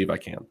 I believe I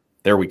can.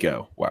 There we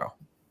go. Wow.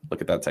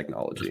 Look at that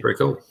technology. That's pretty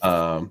cool.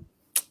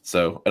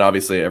 And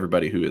obviously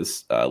everybody who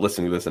is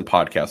listening to this in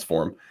podcast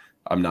form,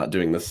 I'm not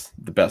doing this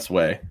the best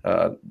way,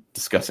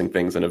 discussing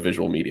things in a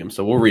visual medium.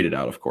 So we'll read it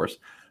out, of course.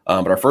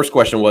 But our first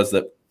question was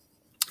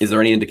is there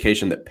any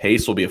indication that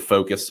pace will be a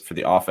focus for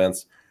the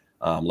offense?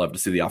 Love to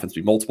see the offense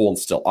be multiple and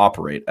still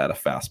operate at a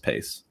fast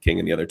pace. King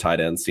and the other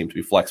tight ends seem to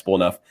be flexible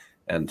enough,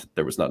 and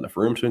there was not enough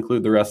room to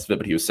include the rest of it,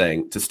 but he was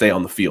saying to stay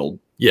on the field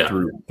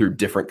through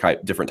different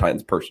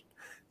kinds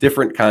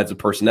of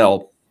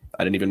personnel.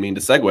 I didn't even mean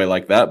to segue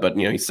like that, but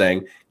he's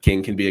saying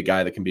King can be a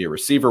guy that can be a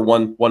receiver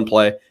one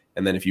play,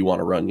 and then if you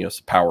want to run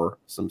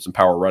some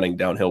power running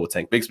downhill with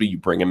Tank Bigsby, you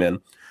bring him in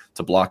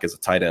to block as a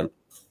tight end.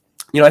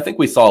 I think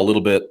we saw a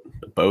little bit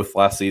of both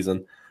last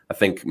season. I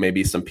think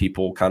maybe some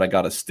people kind of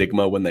got a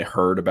stigma when they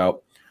heard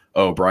about,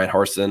 Brian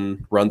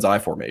Harsin runs I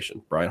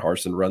formation, Brian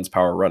Harsin runs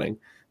power running,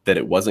 that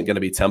it wasn't going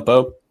to be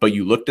tempo, but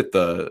you looked at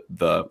the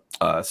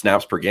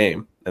snaps per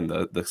game and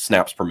the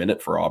snaps per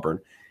minute for Auburn.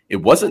 It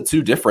wasn't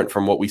too different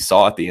from what we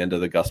saw at the end of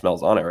the Gus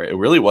Malzahn era. It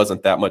really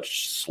wasn't that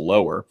much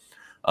slower.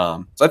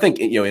 So I think,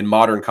 in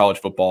modern college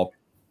football,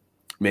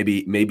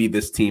 maybe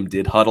this team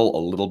did huddle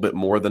a little bit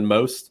more than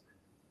most.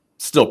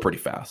 Still pretty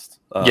fast.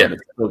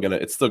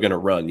 It's still gonna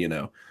run,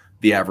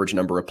 the average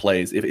number of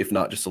plays, if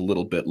not just a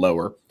little bit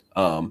lower.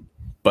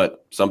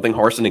 But something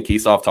Harsin and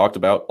Keesoff talked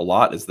about a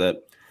lot is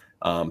that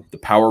the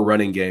power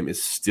running game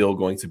is still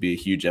going to be a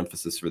huge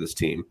emphasis for this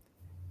team,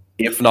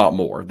 if not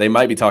more. They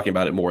might be talking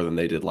about it more than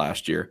they did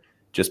last year,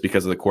 just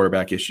because of the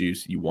quarterback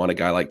issues. You want a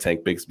guy like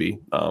Tank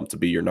Bigsby to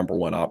be your number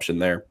one option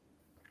there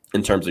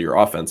in terms of your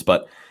offense.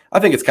 But I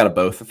think it's kind of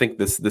both. I think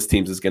this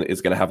team is going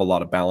to have a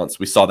lot of balance.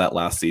 We saw that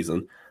last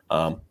season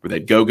where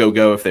they'd go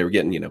if they were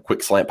getting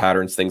quick slant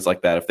patterns, things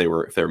like that. If they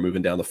were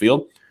moving down the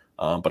field.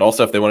 But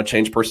also, if they want to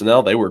change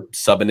personnel, they were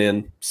subbing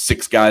in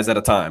 6 guys at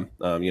a time,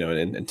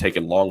 and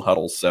taking long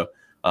huddles. So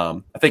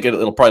I think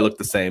it'll probably look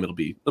the same. It'll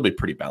be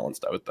pretty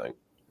balanced, I would think.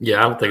 Yeah,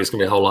 I don't think it's going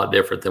to be a whole lot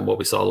different than what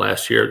we saw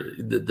last year.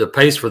 The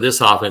pace for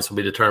this offense will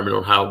be determined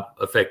on how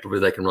effectively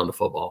they can run the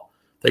football.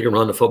 If they can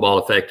run the football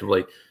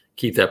effectively,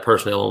 keep that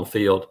personnel on the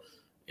field,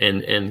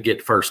 and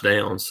get first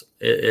downs.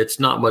 It's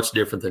not much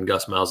different than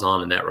Gus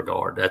Malzahn in that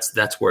regard.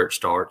 That's where it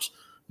starts.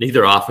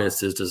 Neither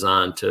offense is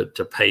designed to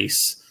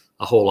pace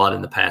a whole lot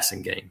in the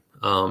passing game.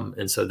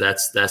 And so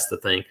that's the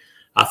thing.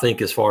 I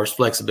think as far as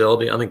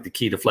flexibility, I think the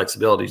key to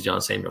flexibility is John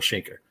Samuel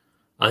Schenker.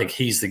 I think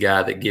he's the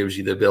guy that gives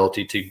you the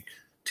ability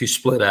to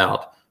split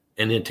out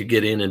and then to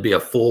get in and be a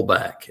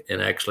fullback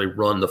and actually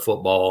run the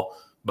football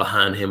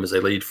behind him as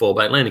a lead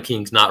fullback. Landon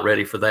King's not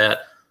ready for that.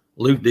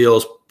 Luke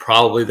Dill's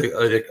probably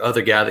the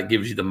other guy that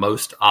gives you the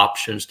most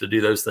options to do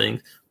those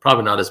things.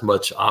 Probably not as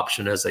much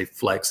option as a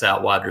flex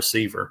out wide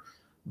receiver,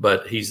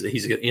 but he's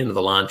into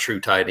the line true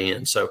tight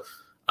end. So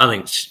I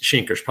think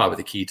Schenker's probably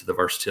the key to the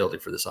versatility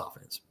for this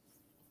offense.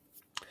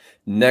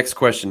 Next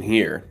question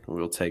here.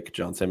 We'll take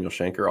John Samuel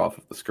Schenker off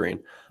of the screen.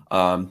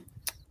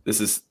 This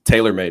is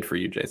tailor-made for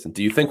you, Jason.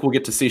 Do you think we'll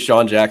get to see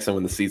Sean Jackson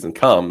when the season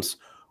comes,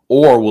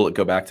 or will it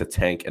go back to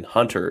Tank and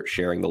Hunter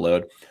sharing the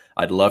load?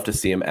 I'd love to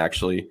see him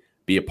actually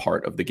be a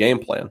part of the game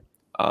plan.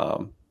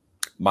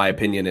 My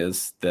opinion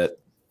is that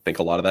I think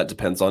a lot of that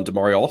depends on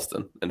Damari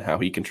Alston and how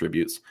he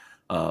contributes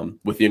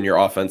within your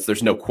offense.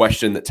 There's no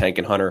question that Tank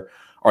and Hunter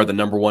are the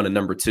number one and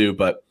number two,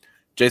 but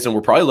Jason,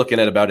 we're probably looking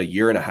at about a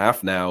year and a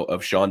half now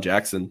of Sean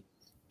Jackson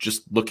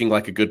just looking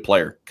like a good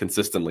player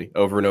consistently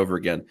over and over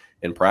again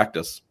in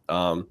practice.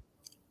 I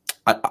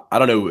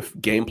don't know if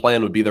game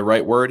plan would be the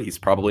right word. He's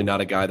probably not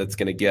a guy that's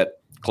going to get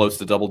close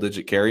to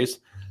double-digit carries.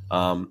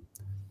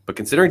 But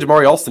considering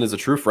Damari Alston is a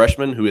true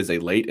freshman who is a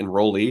late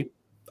enrollee,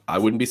 I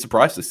wouldn't be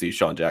surprised to see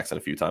Sean Jackson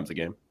a few times a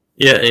game.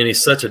 Yeah, and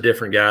he's such a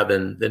different guy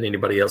than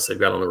anybody else they've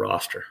got on the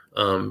roster.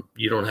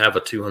 You don't have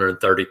a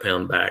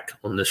 230-pound back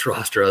on this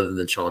roster other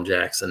than Sean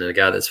Jackson, and a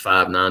guy that's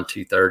 5'9",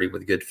 230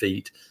 with good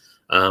feet.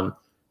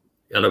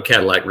 I know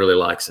Cadillac really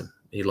likes him.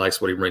 He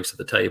likes what he brings to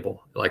the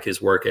table, like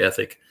his work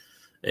ethic.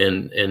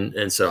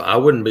 And so I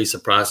wouldn't be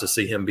surprised to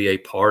see him be a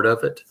part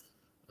of it.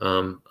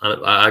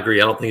 I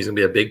agree. I don't think he's going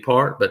to be a big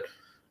part, but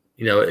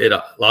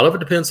a lot of it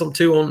depends on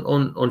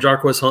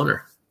Jarquez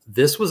Hunter.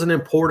 This was an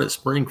important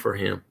spring for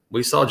him.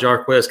 We saw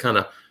Jarquez kind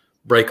of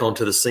break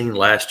onto the scene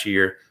last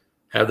year,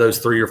 have those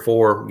 3 or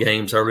 4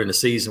 games early in the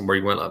season where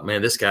he went like,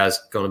 man, this guy's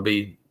going to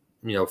be,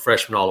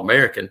 freshman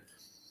All-American.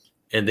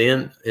 And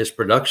then his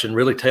production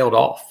really tailed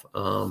off.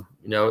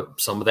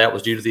 Some of that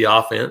was due to the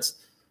offense.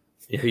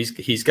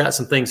 He's got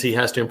some things he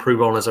has to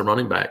improve on as a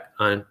running back.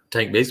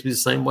 Tank Bigsby's the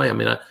same way. I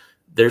mean,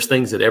 there's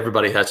things that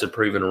everybody has to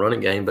improve in a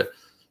running game, but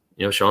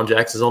Sean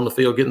Jackson's on the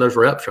field getting those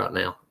reps right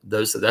now.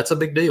 That's a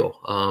big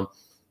deal.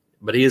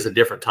 But he is a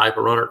different type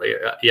of runner.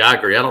 Yeah, I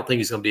agree. I don't think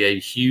he's going to be a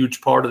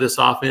huge part of this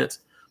offense,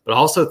 but I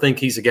also think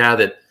he's a guy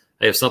that,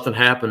 hey, if something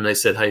happened, they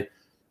said, hey,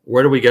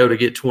 where do we go to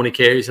get 20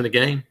 carries in a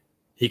game?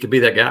 He could be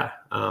that guy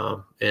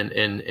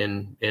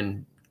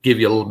and give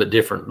you a little bit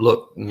different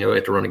look,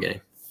 at the running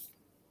game.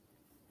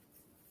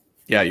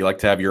 Yeah, you like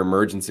to have your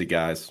emergency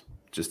guys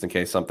just in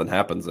case something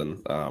happens.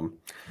 And,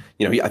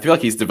 I feel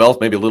like he's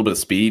developed maybe a little bit of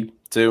speed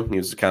too. He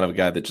was kind of a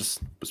guy that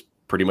just was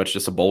pretty much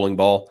just a bowling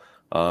ball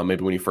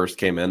maybe when he first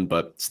came in,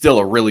 but still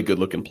a really good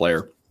looking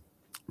player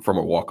from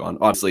a walk-on.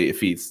 Obviously, if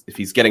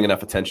he's getting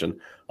enough attention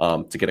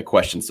to get a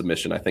question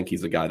submission, I think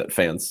he's a guy that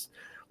fans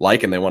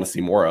like and they want to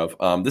see more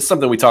of. This is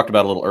something we talked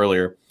about a little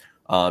earlier.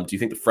 Do you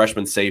think the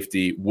freshman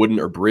safety Wooden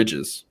or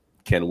Bridges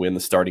can win the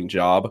starting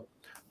job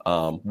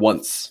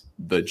once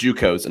the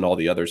JUCOs and all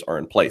the others are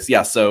in place?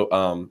 Yeah, so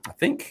I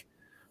think,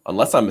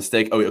 unless I'm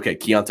mistaken,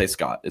 Keontae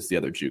Scott is the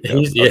other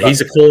JUCO.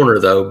 He's a corner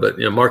though, but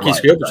Marquise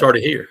Gilbert's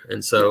already here,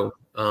 and so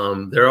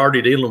they're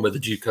already dealing with the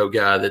JUCO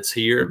guy that's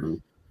here. Mm-hmm.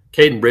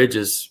 Caden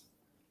Bridges,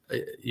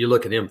 you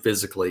look at him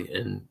physically,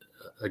 and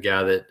a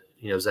guy that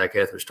Zach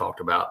Etheridge talked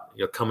about.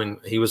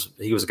 He was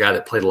a guy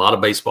that played a lot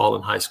of baseball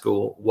in high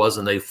school,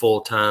 wasn't a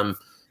full-time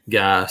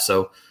guy,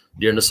 so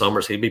during the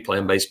summers he'd be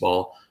playing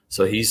baseball.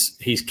 So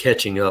he's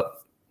catching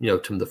up, to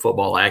the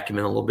football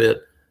acumen a little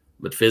bit,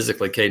 but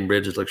physically, Caden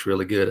Bridges looks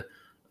really good.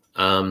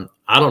 I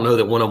don't know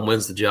that one of them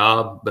wins the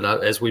job, but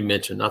as we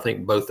mentioned, I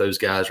think both those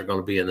guys are going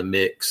to be in the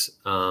mix.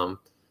 I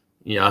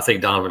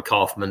think Donovan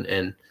Kaufman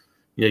and,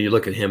 you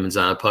look at him and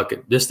Zion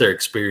Puckett, just their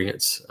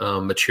experience,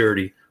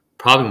 maturity,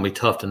 probably going to be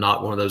tough to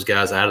knock one of those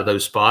guys out of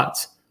those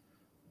spots.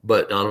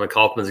 But Donovan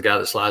Kaufman's a guy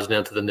that slides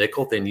down to the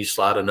nickel. Then you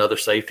slide another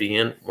safety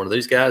in. One of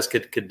these guys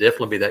could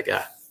definitely be that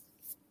guy.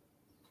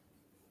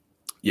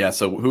 Yeah,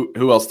 so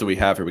who else do we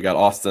have here? We got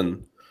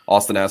Austin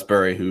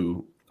Asbury,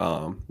 who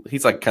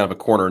he's like kind of a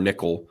corner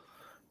nickel,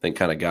 I think,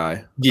 kind of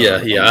guy.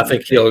 Yeah. I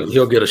think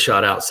he'll get a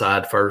shot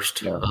outside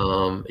first,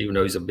 even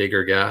though he's a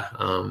bigger guy.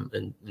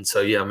 And so,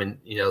 yeah, I mean,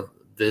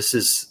 this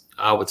is,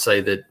 I would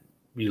say that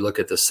you look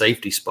at the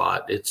safety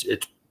spot, it's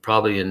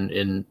probably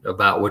in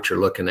about what you're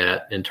looking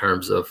at in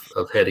terms of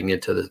heading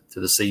into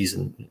the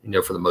season,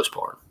 for the most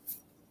part.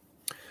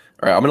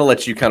 All right, I'm going to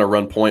let you kind of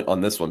run point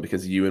on this one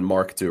because you and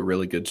Mark do a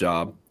really good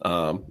job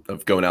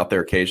of going out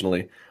there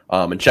occasionally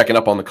and checking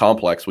up on the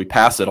complex. We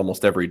pass it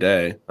almost every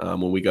day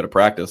when we go to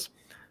practice.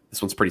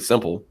 This one's pretty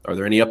simple. Are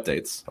there any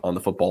updates on the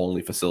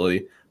football-only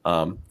facility?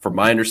 From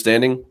my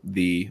understanding,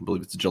 I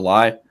believe it's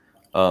July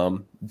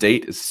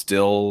date is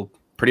still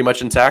pretty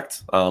much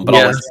intact,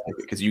 but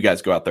because you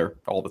guys go out there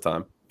all the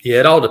time.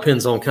 Yeah, it all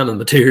depends on kind of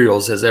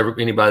materials as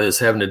anybody that's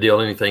having to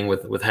deal anything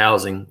with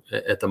housing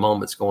at the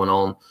moment's going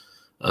on.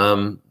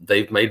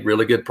 They've made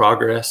really good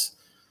progress.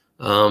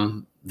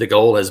 The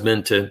goal has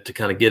been to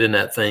kind of get in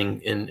that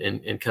thing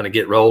and kind of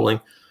get rolling.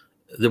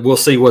 We'll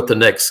see what the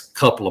next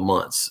couple of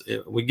months.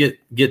 We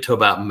get to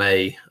about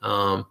May.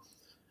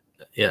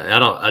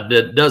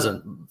 It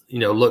doesn't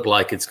look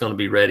like it's going to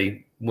be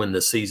ready when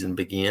the season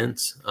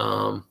begins.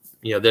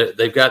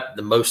 They've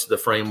got most of the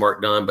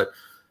framework done, but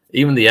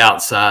even the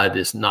outside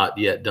is not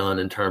yet done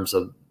in terms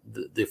of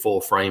the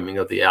full framing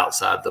of the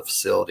outside of the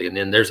facility. And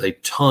then there's a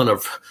ton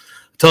of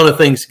ton of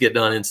things to get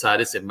done inside.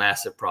 It's a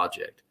massive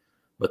project,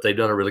 but they've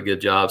done a really good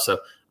job. So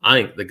I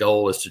think the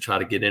goal is to try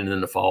to get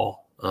in the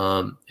fall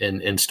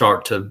and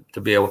start to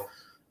be able.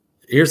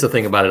 Here's the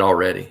thing about it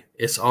already.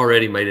 It's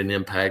already made an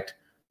impact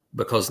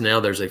because now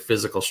there's a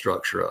physical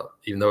structure up.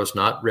 Even though it's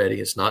not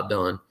ready, it's not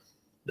done.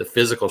 The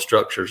physical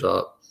structure's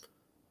up,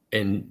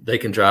 and they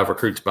can drive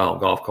recruits by on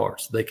golf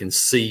carts. They can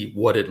see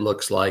what it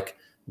looks like,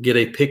 get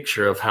a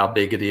picture of how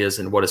big it is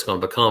and what it's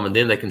going to become, and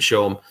then they can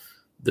show them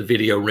the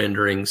video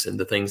renderings and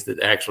the things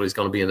that actually is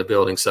going to be in the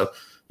building. So,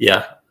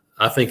 yeah,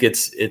 I think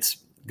its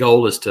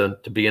goal is to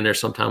be in there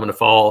sometime in the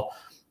fall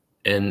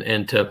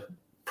and to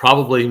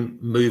probably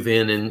move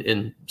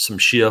in some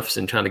shifts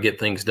and trying to get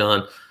things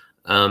done.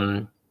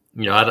 I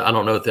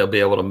don't know if they'll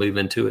be able to move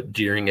into it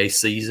during a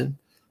season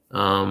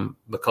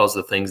because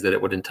of the things that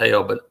it would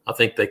entail, but I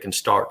think they can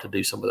start to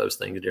do some of those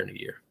things during the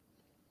year.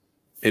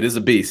 It is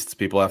a beast.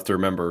 People have to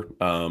remember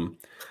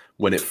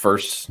when it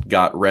first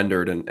got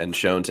rendered and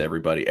shown to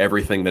everybody,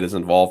 everything that is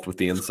involved with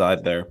the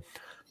inside there.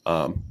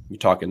 You're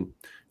talking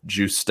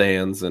juice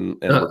stands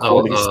and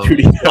recording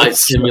studios. Flight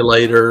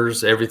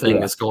simulators, everything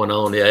that's going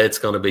on. Yeah, it's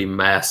going to be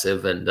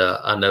massive, and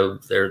I know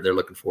they're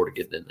looking forward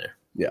to getting in there.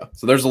 Yeah,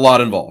 so there's a lot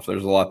involved.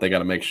 There's a lot they got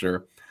to make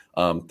sure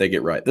they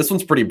get right. This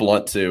one's pretty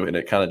blunt too, and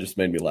it kind of just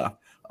made me laugh.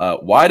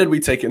 Why did we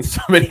take in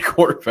so many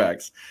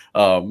quarterbacks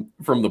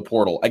from the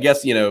portal? I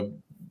guess,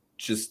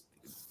 just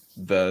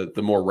the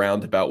more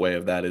roundabout way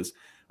of that is,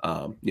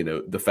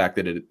 the fact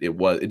that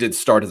it did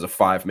start as a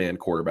 5-man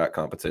quarterback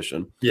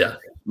competition. Yeah,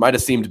 might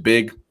have seemed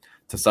big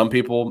to some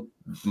people.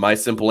 My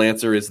simple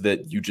answer is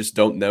that you just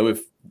don't know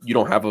if you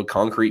don't have a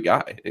concrete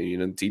guy.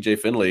 TJ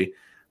Finley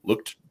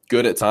looked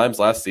good at times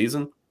last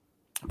season,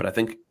 but I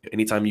think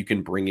anytime you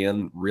can bring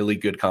in really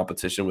good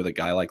competition with a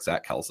guy like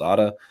Zach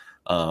Calzada,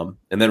 and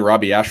then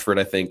Robbie Ashford,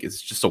 I think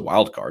is just a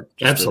wild card.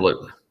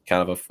 Absolutely.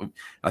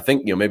 I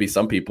think, maybe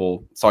some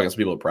people, talking to some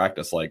people at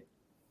practice, like,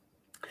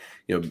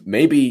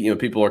 maybe,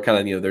 people are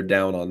kind of, they're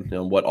down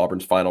on what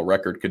Auburn's final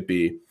record could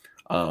be.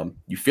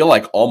 You feel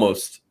like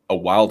almost a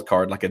wild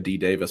card, like a D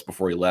Davis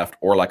before he left,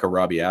 or like a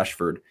Robbie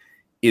Ashford,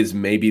 is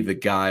maybe the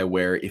guy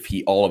where if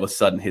he all of a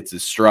sudden hits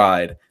his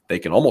stride, they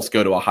can almost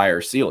go to a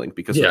higher ceiling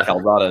because with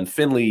Calzada and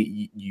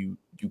Finley, you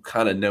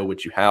kind of know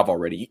what you have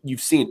already. You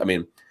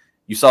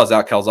saw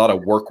Zach Calzada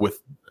work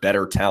with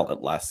better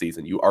talent last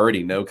season. You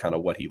already know kind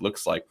of what he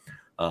looks like.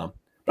 But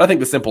I think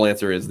the simple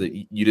answer is that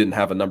you didn't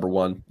have a number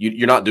one.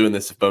 You're not doing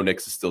this if Bo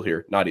Nix is still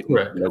here. Not even.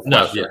 Right.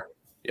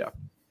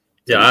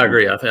 Yeah, I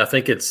agree. I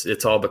think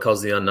it's all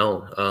because of the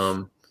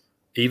unknown.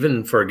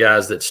 Even for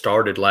guys that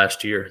started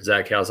last year,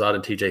 Zach Calzada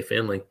and TJ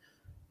Finley,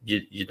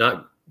 you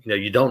don't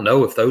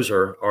know if those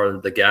are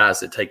the guys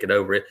that take it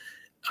over.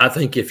 I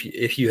think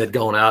if you had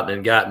gone out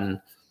and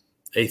gotten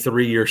a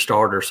 3-year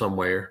starter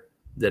somewhere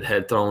that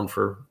had thrown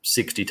for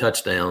 60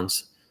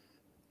 touchdowns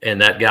and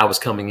that guy was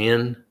coming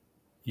in,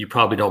 you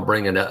probably don't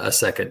bring in a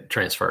second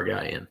transfer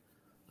guy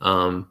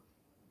in.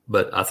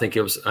 But I think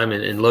it was,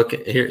 and look,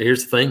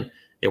 here's the thing.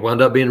 It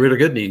wound up being really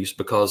good news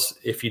because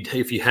if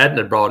you hadn't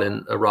have brought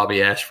in a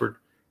Robbie Ashford,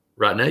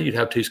 right now you'd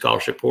have 2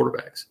 scholarship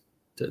quarterbacks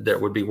that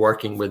would be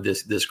working with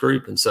this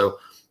group. And so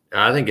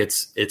I think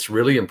it's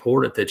really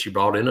important that you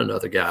brought in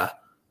another guy.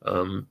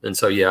 And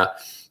so,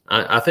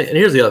 I think, and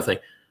here's the other thing.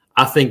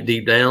 I think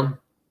deep down,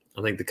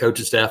 I think the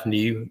coaching staff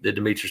knew that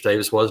Demetrius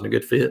Davis wasn't a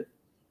good fit.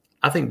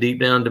 I think deep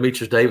down,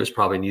 Demetrius Davis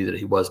probably knew that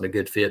he wasn't a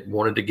good fit,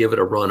 wanted to give it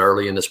a run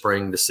early in the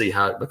spring to see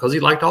how, because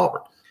he liked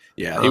Auburn.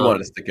 Yeah, he wanted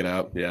to stick it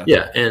out. Yeah.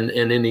 Yeah, and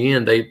in the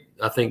end,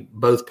 I think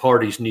both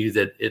parties knew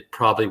that it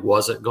probably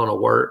wasn't going to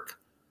work.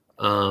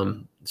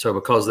 So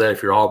because of that,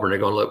 if you're Auburn, they're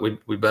going to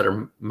look, we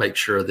better make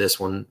sure of this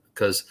one,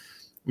 because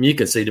you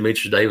can see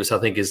Demetrius Davis, I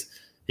think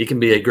he can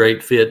be a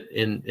great fit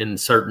in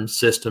certain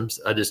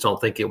systems. I just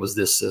don't think it was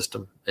this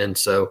system. And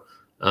so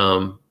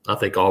I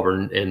think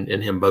Auburn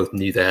and him both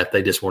knew that.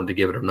 They just wanted to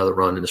give it another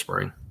run in the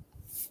spring.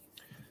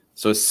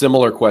 So a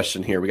similar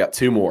question here. We got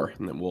 2 more,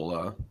 and then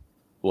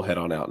we'll head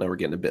on out. Now we're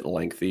getting a bit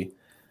lengthy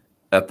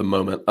at the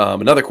moment.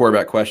 Another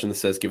quarterback question that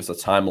says, give us a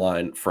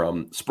timeline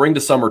from spring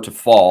to summer to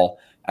fall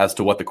as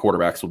to what the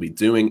quarterbacks will be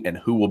doing and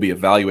who will be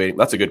evaluating.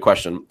 That's a good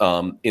question.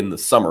 In the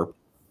summer.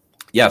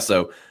 Yeah.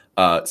 So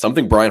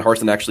something Brian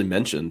Harsin actually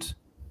mentioned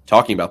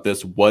talking about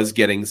this was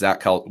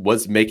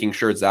making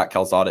sure Zach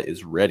Calzada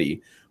is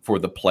ready for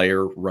the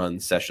player run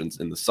sessions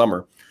in the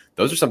summer.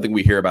 Those are something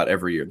we hear about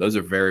every year. Those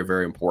are very,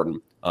 very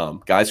important.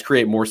 Guys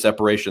create more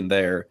separation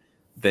there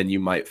than you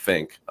might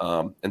think.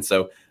 And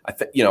so I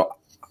think,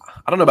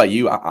 I don't know about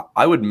you.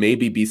 I would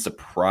maybe be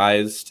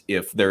surprised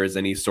if there is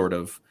any sort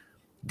of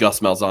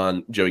Gus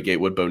Malzahn, Joey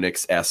Gatewood, Bo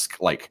Nix-esque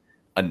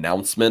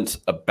announcement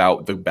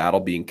about the battle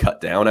being cut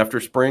down after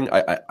spring.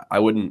 I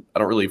don't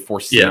really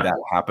foresee that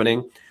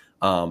happening.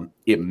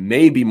 It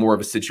may be more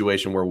of a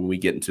situation where when we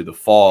get into the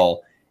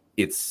fall,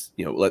 it's,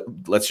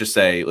 let's just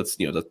say, let's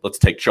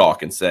take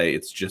chalk and say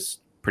it's just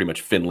pretty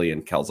much Finley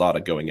and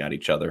Calzada going at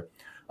each other.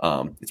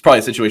 It's probably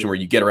a situation where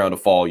you get around to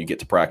fall, you get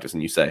to practice,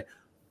 and you say,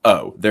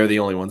 oh, they're the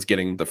only ones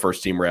getting the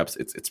first team reps.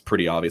 It's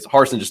pretty obvious.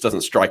 Harsin just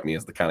doesn't strike me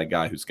as the kind of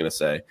guy who's going to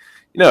say,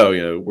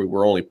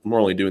 we're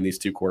only doing these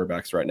two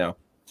quarterbacks right now.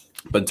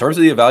 But in terms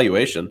of the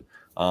evaluation,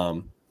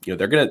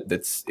 they're gonna.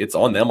 It's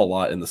on them a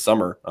lot in the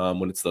summer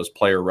when it's those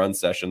player run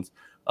sessions.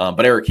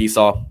 But Eric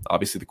Esau,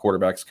 obviously the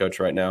quarterbacks coach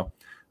right now.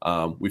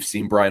 We've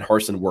seen Brian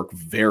Harsin work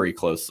very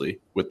closely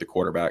with the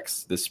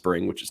quarterbacks this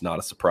spring, which is not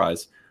a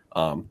surprise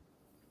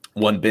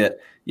one bit.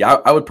 Yeah,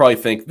 I would probably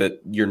think that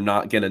you're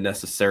not going to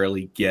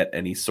necessarily get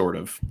any sort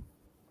of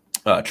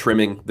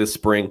trimming this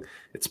spring.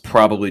 It's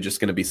probably just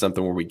going to be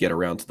something where we get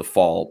around to the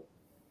fall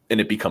and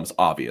it becomes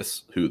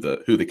obvious who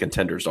the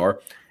contenders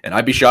are. And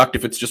I'd be shocked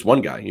if it's just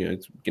one guy.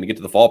 It's going to get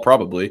to the fall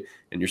probably,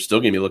 and you're still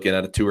going to be looking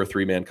at a 2 or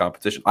 3 man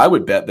competition. I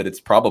would bet that it's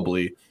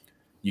probably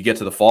you get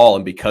to the fall,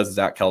 and because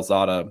Zach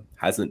Calzada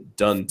hasn't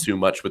done too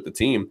much with the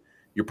team,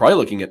 you're probably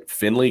looking at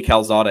Finley,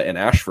 Calzada, and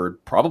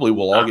Ashford probably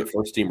will all get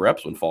first-team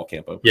reps when fall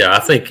camp opens. Yeah, I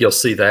think you'll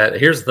see that.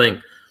 Here's the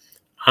thing.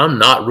 I'm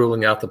not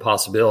ruling out the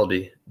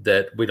possibility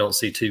that we don't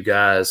see 2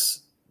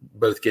 guys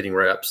both getting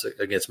reps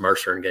against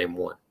Mercer in game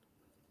 1.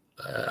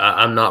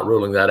 I'm not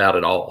ruling that out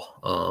at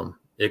all.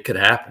 It could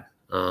happen.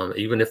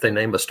 Even if they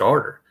name a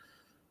starter,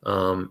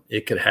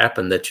 it could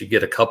happen that you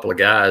get a couple of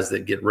guys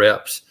that get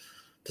reps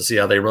to see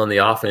how they run the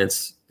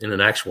offense in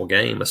an actual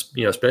game,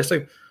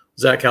 especially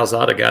Zach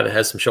Calzada, a guy that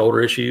has some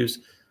shoulder issues.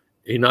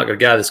 He's not a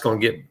guy that's going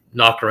to get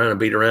knocked around and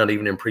beat around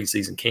even in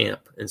preseason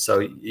camp. And so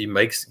he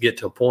makes get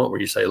to a point where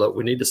you say, look,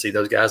 we need to see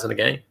those guys in the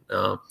game.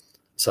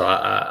 So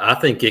I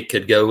think it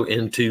could go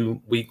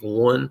into week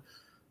 1.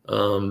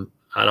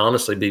 I'd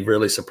honestly be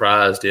really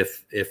surprised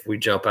if we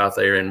jump out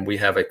there and we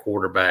have a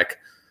quarterback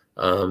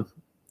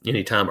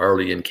anytime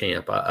early in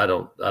camp. I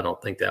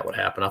don't think that would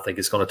happen. I think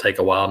it's going to take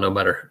a while, no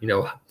matter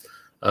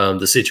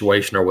the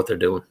situation or what they're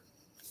doing.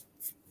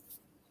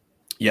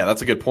 Yeah,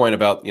 that's a good point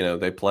about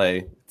they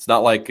play. It's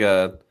not like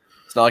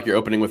you're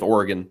opening with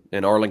Oregon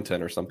in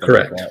Arlington or something.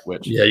 Correct.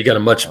 Like that. You got a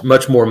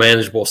much more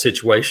manageable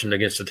situation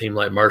against a team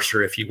like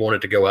Mercer if you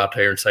wanted to go out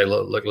there and say,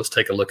 look, let's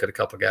take a look at a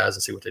couple of guys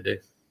and see what they do.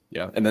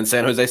 Yeah, and then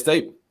San Jose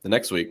State the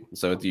next week.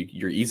 So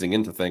you're easing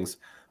into things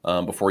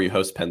before you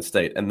host Penn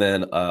State. And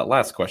then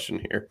last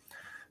question here.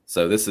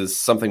 So this is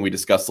something we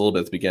discussed a little bit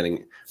at the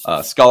beginning.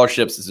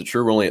 Scholarships, is it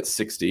true we're only at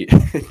 60?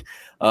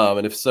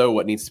 And if so,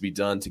 what needs to be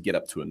done to get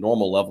up to a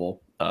normal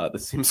level?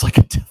 This seems like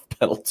a death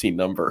penalty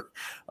number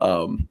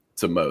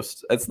to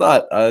most. It's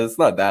not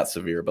that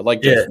severe, but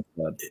like Jason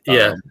said,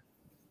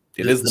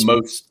 it is the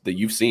most that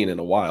you've seen in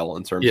a while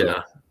in terms of.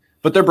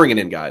 But they're bringing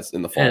in guys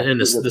in the fall. And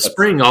the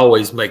spring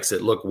always makes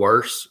it look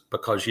worse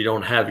because you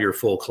don't have your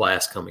full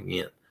class coming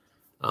in.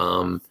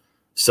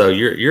 So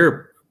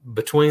you're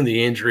between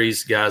the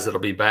injuries, guys that'll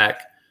be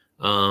back,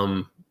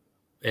 and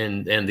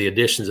the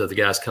additions of the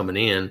guys coming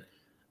in,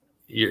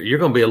 you're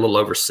going to be a little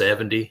over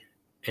 70.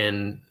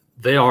 And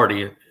they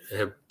already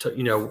have,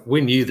 we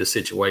knew the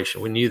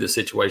situation. We knew the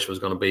situation was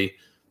going to be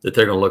that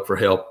they're going to look for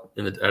help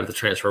out of the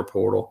transfer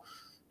portal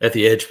at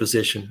the edge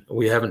position.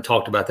 We haven't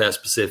talked about that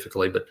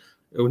specifically, but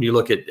when you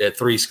look at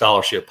 3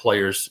 scholarship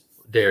players,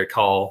 Derek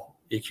Hall,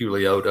 EQ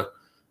Leota,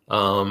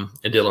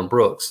 and Dylan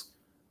Brooks,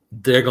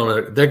 they're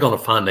gonna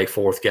find a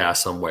 4th guy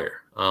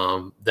somewhere.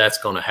 That's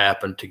going to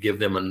happen to give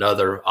them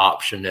another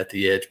option at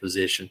the edge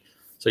position.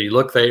 So you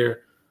look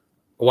there,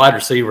 a wide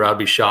receiver, I'd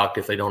be shocked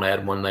if they don't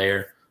add one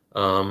there.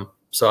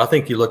 So I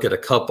think you look at a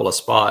couple of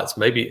spots,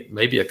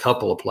 maybe a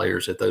couple of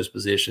players at those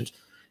positions.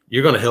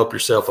 You're going to help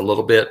yourself a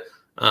little bit.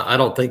 I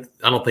don't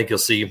think you'll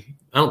see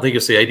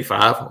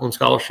 85 on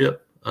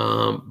scholarship.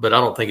 But I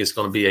don't think it's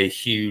going to be a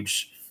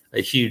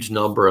huge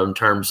number in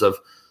terms of,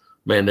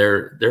 man,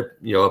 they're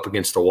up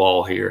against a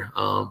wall here.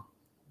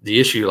 The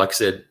issue, like I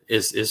said,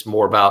 is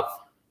more about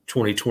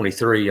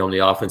 2023 on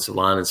the offensive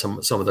line and some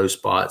of those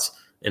spots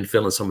and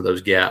filling some of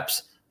those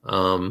gaps.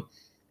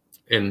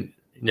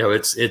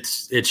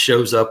 It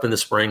shows up in the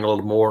spring a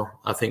little more.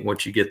 I think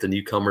once you get the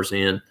newcomers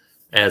in,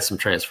 add some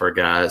transfer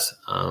guys,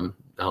 I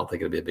don't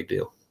think it'll be a big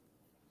deal.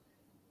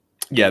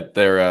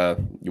 Yeah,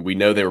 we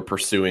know they were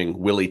pursuing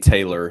Willie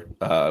Taylor,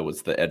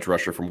 was the edge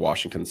rusher from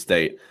Washington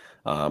State,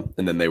 and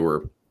then they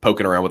were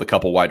poking around with a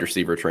couple wide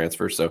receiver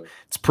transfers. So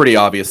it's pretty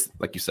obvious,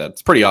 like you said,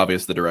 it's pretty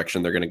obvious the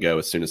direction they're going to go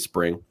as soon as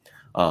spring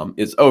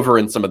is over.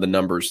 In some of the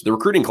numbers, the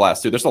recruiting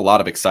class too, there's a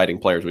lot of exciting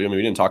players. We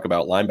didn't talk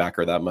about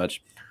linebacker that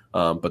much,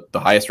 but the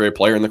highest rated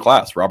player in the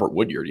class, Robert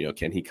Woodyard,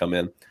 can he come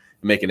in and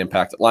make an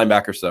impact at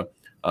linebacker? So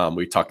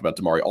we talked about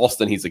Damari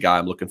Alston. He's a guy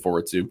I'm looking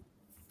forward to.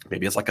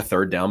 Maybe it's like a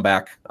 3rd down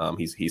back.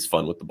 He's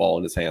fun with the ball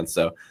in his hands.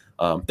 So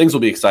things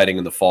will be exciting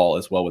in the fall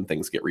as well when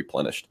things get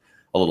replenished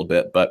a little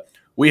bit. But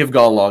we have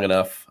gone long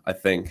enough, I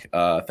think.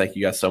 Thank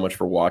you guys so much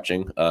for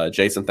watching.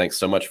 Jason, thanks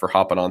so much for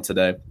hopping on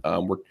today.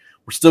 We're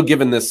still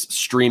giving this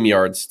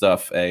StreamYard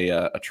stuff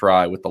a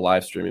try with the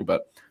live streaming,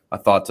 but I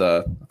thought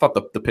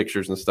the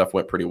pictures and stuff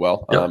went pretty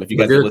well. If you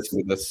guys are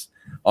listening to this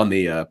on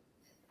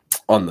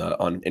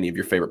any of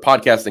your favorite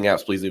podcasting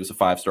apps, please leave us a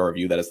 5-star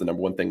review. That is the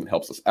number one thing that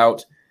helps us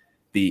out.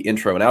 The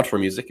intro and outro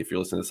music, if you're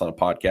listening to this on a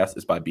podcast,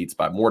 is by Beats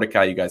by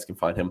Mordecai. You guys can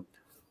find him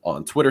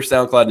on Twitter,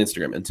 SoundCloud, and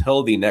Instagram.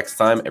 Until the next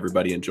time,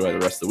 everybody enjoy the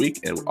rest of the week.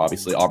 And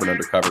obviously, Auburn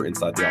Undercover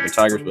inside the Auburn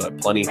Tigers. We'll have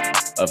plenty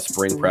of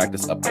spring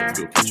practice updates.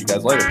 We'll catch you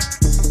guys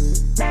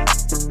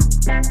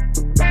later.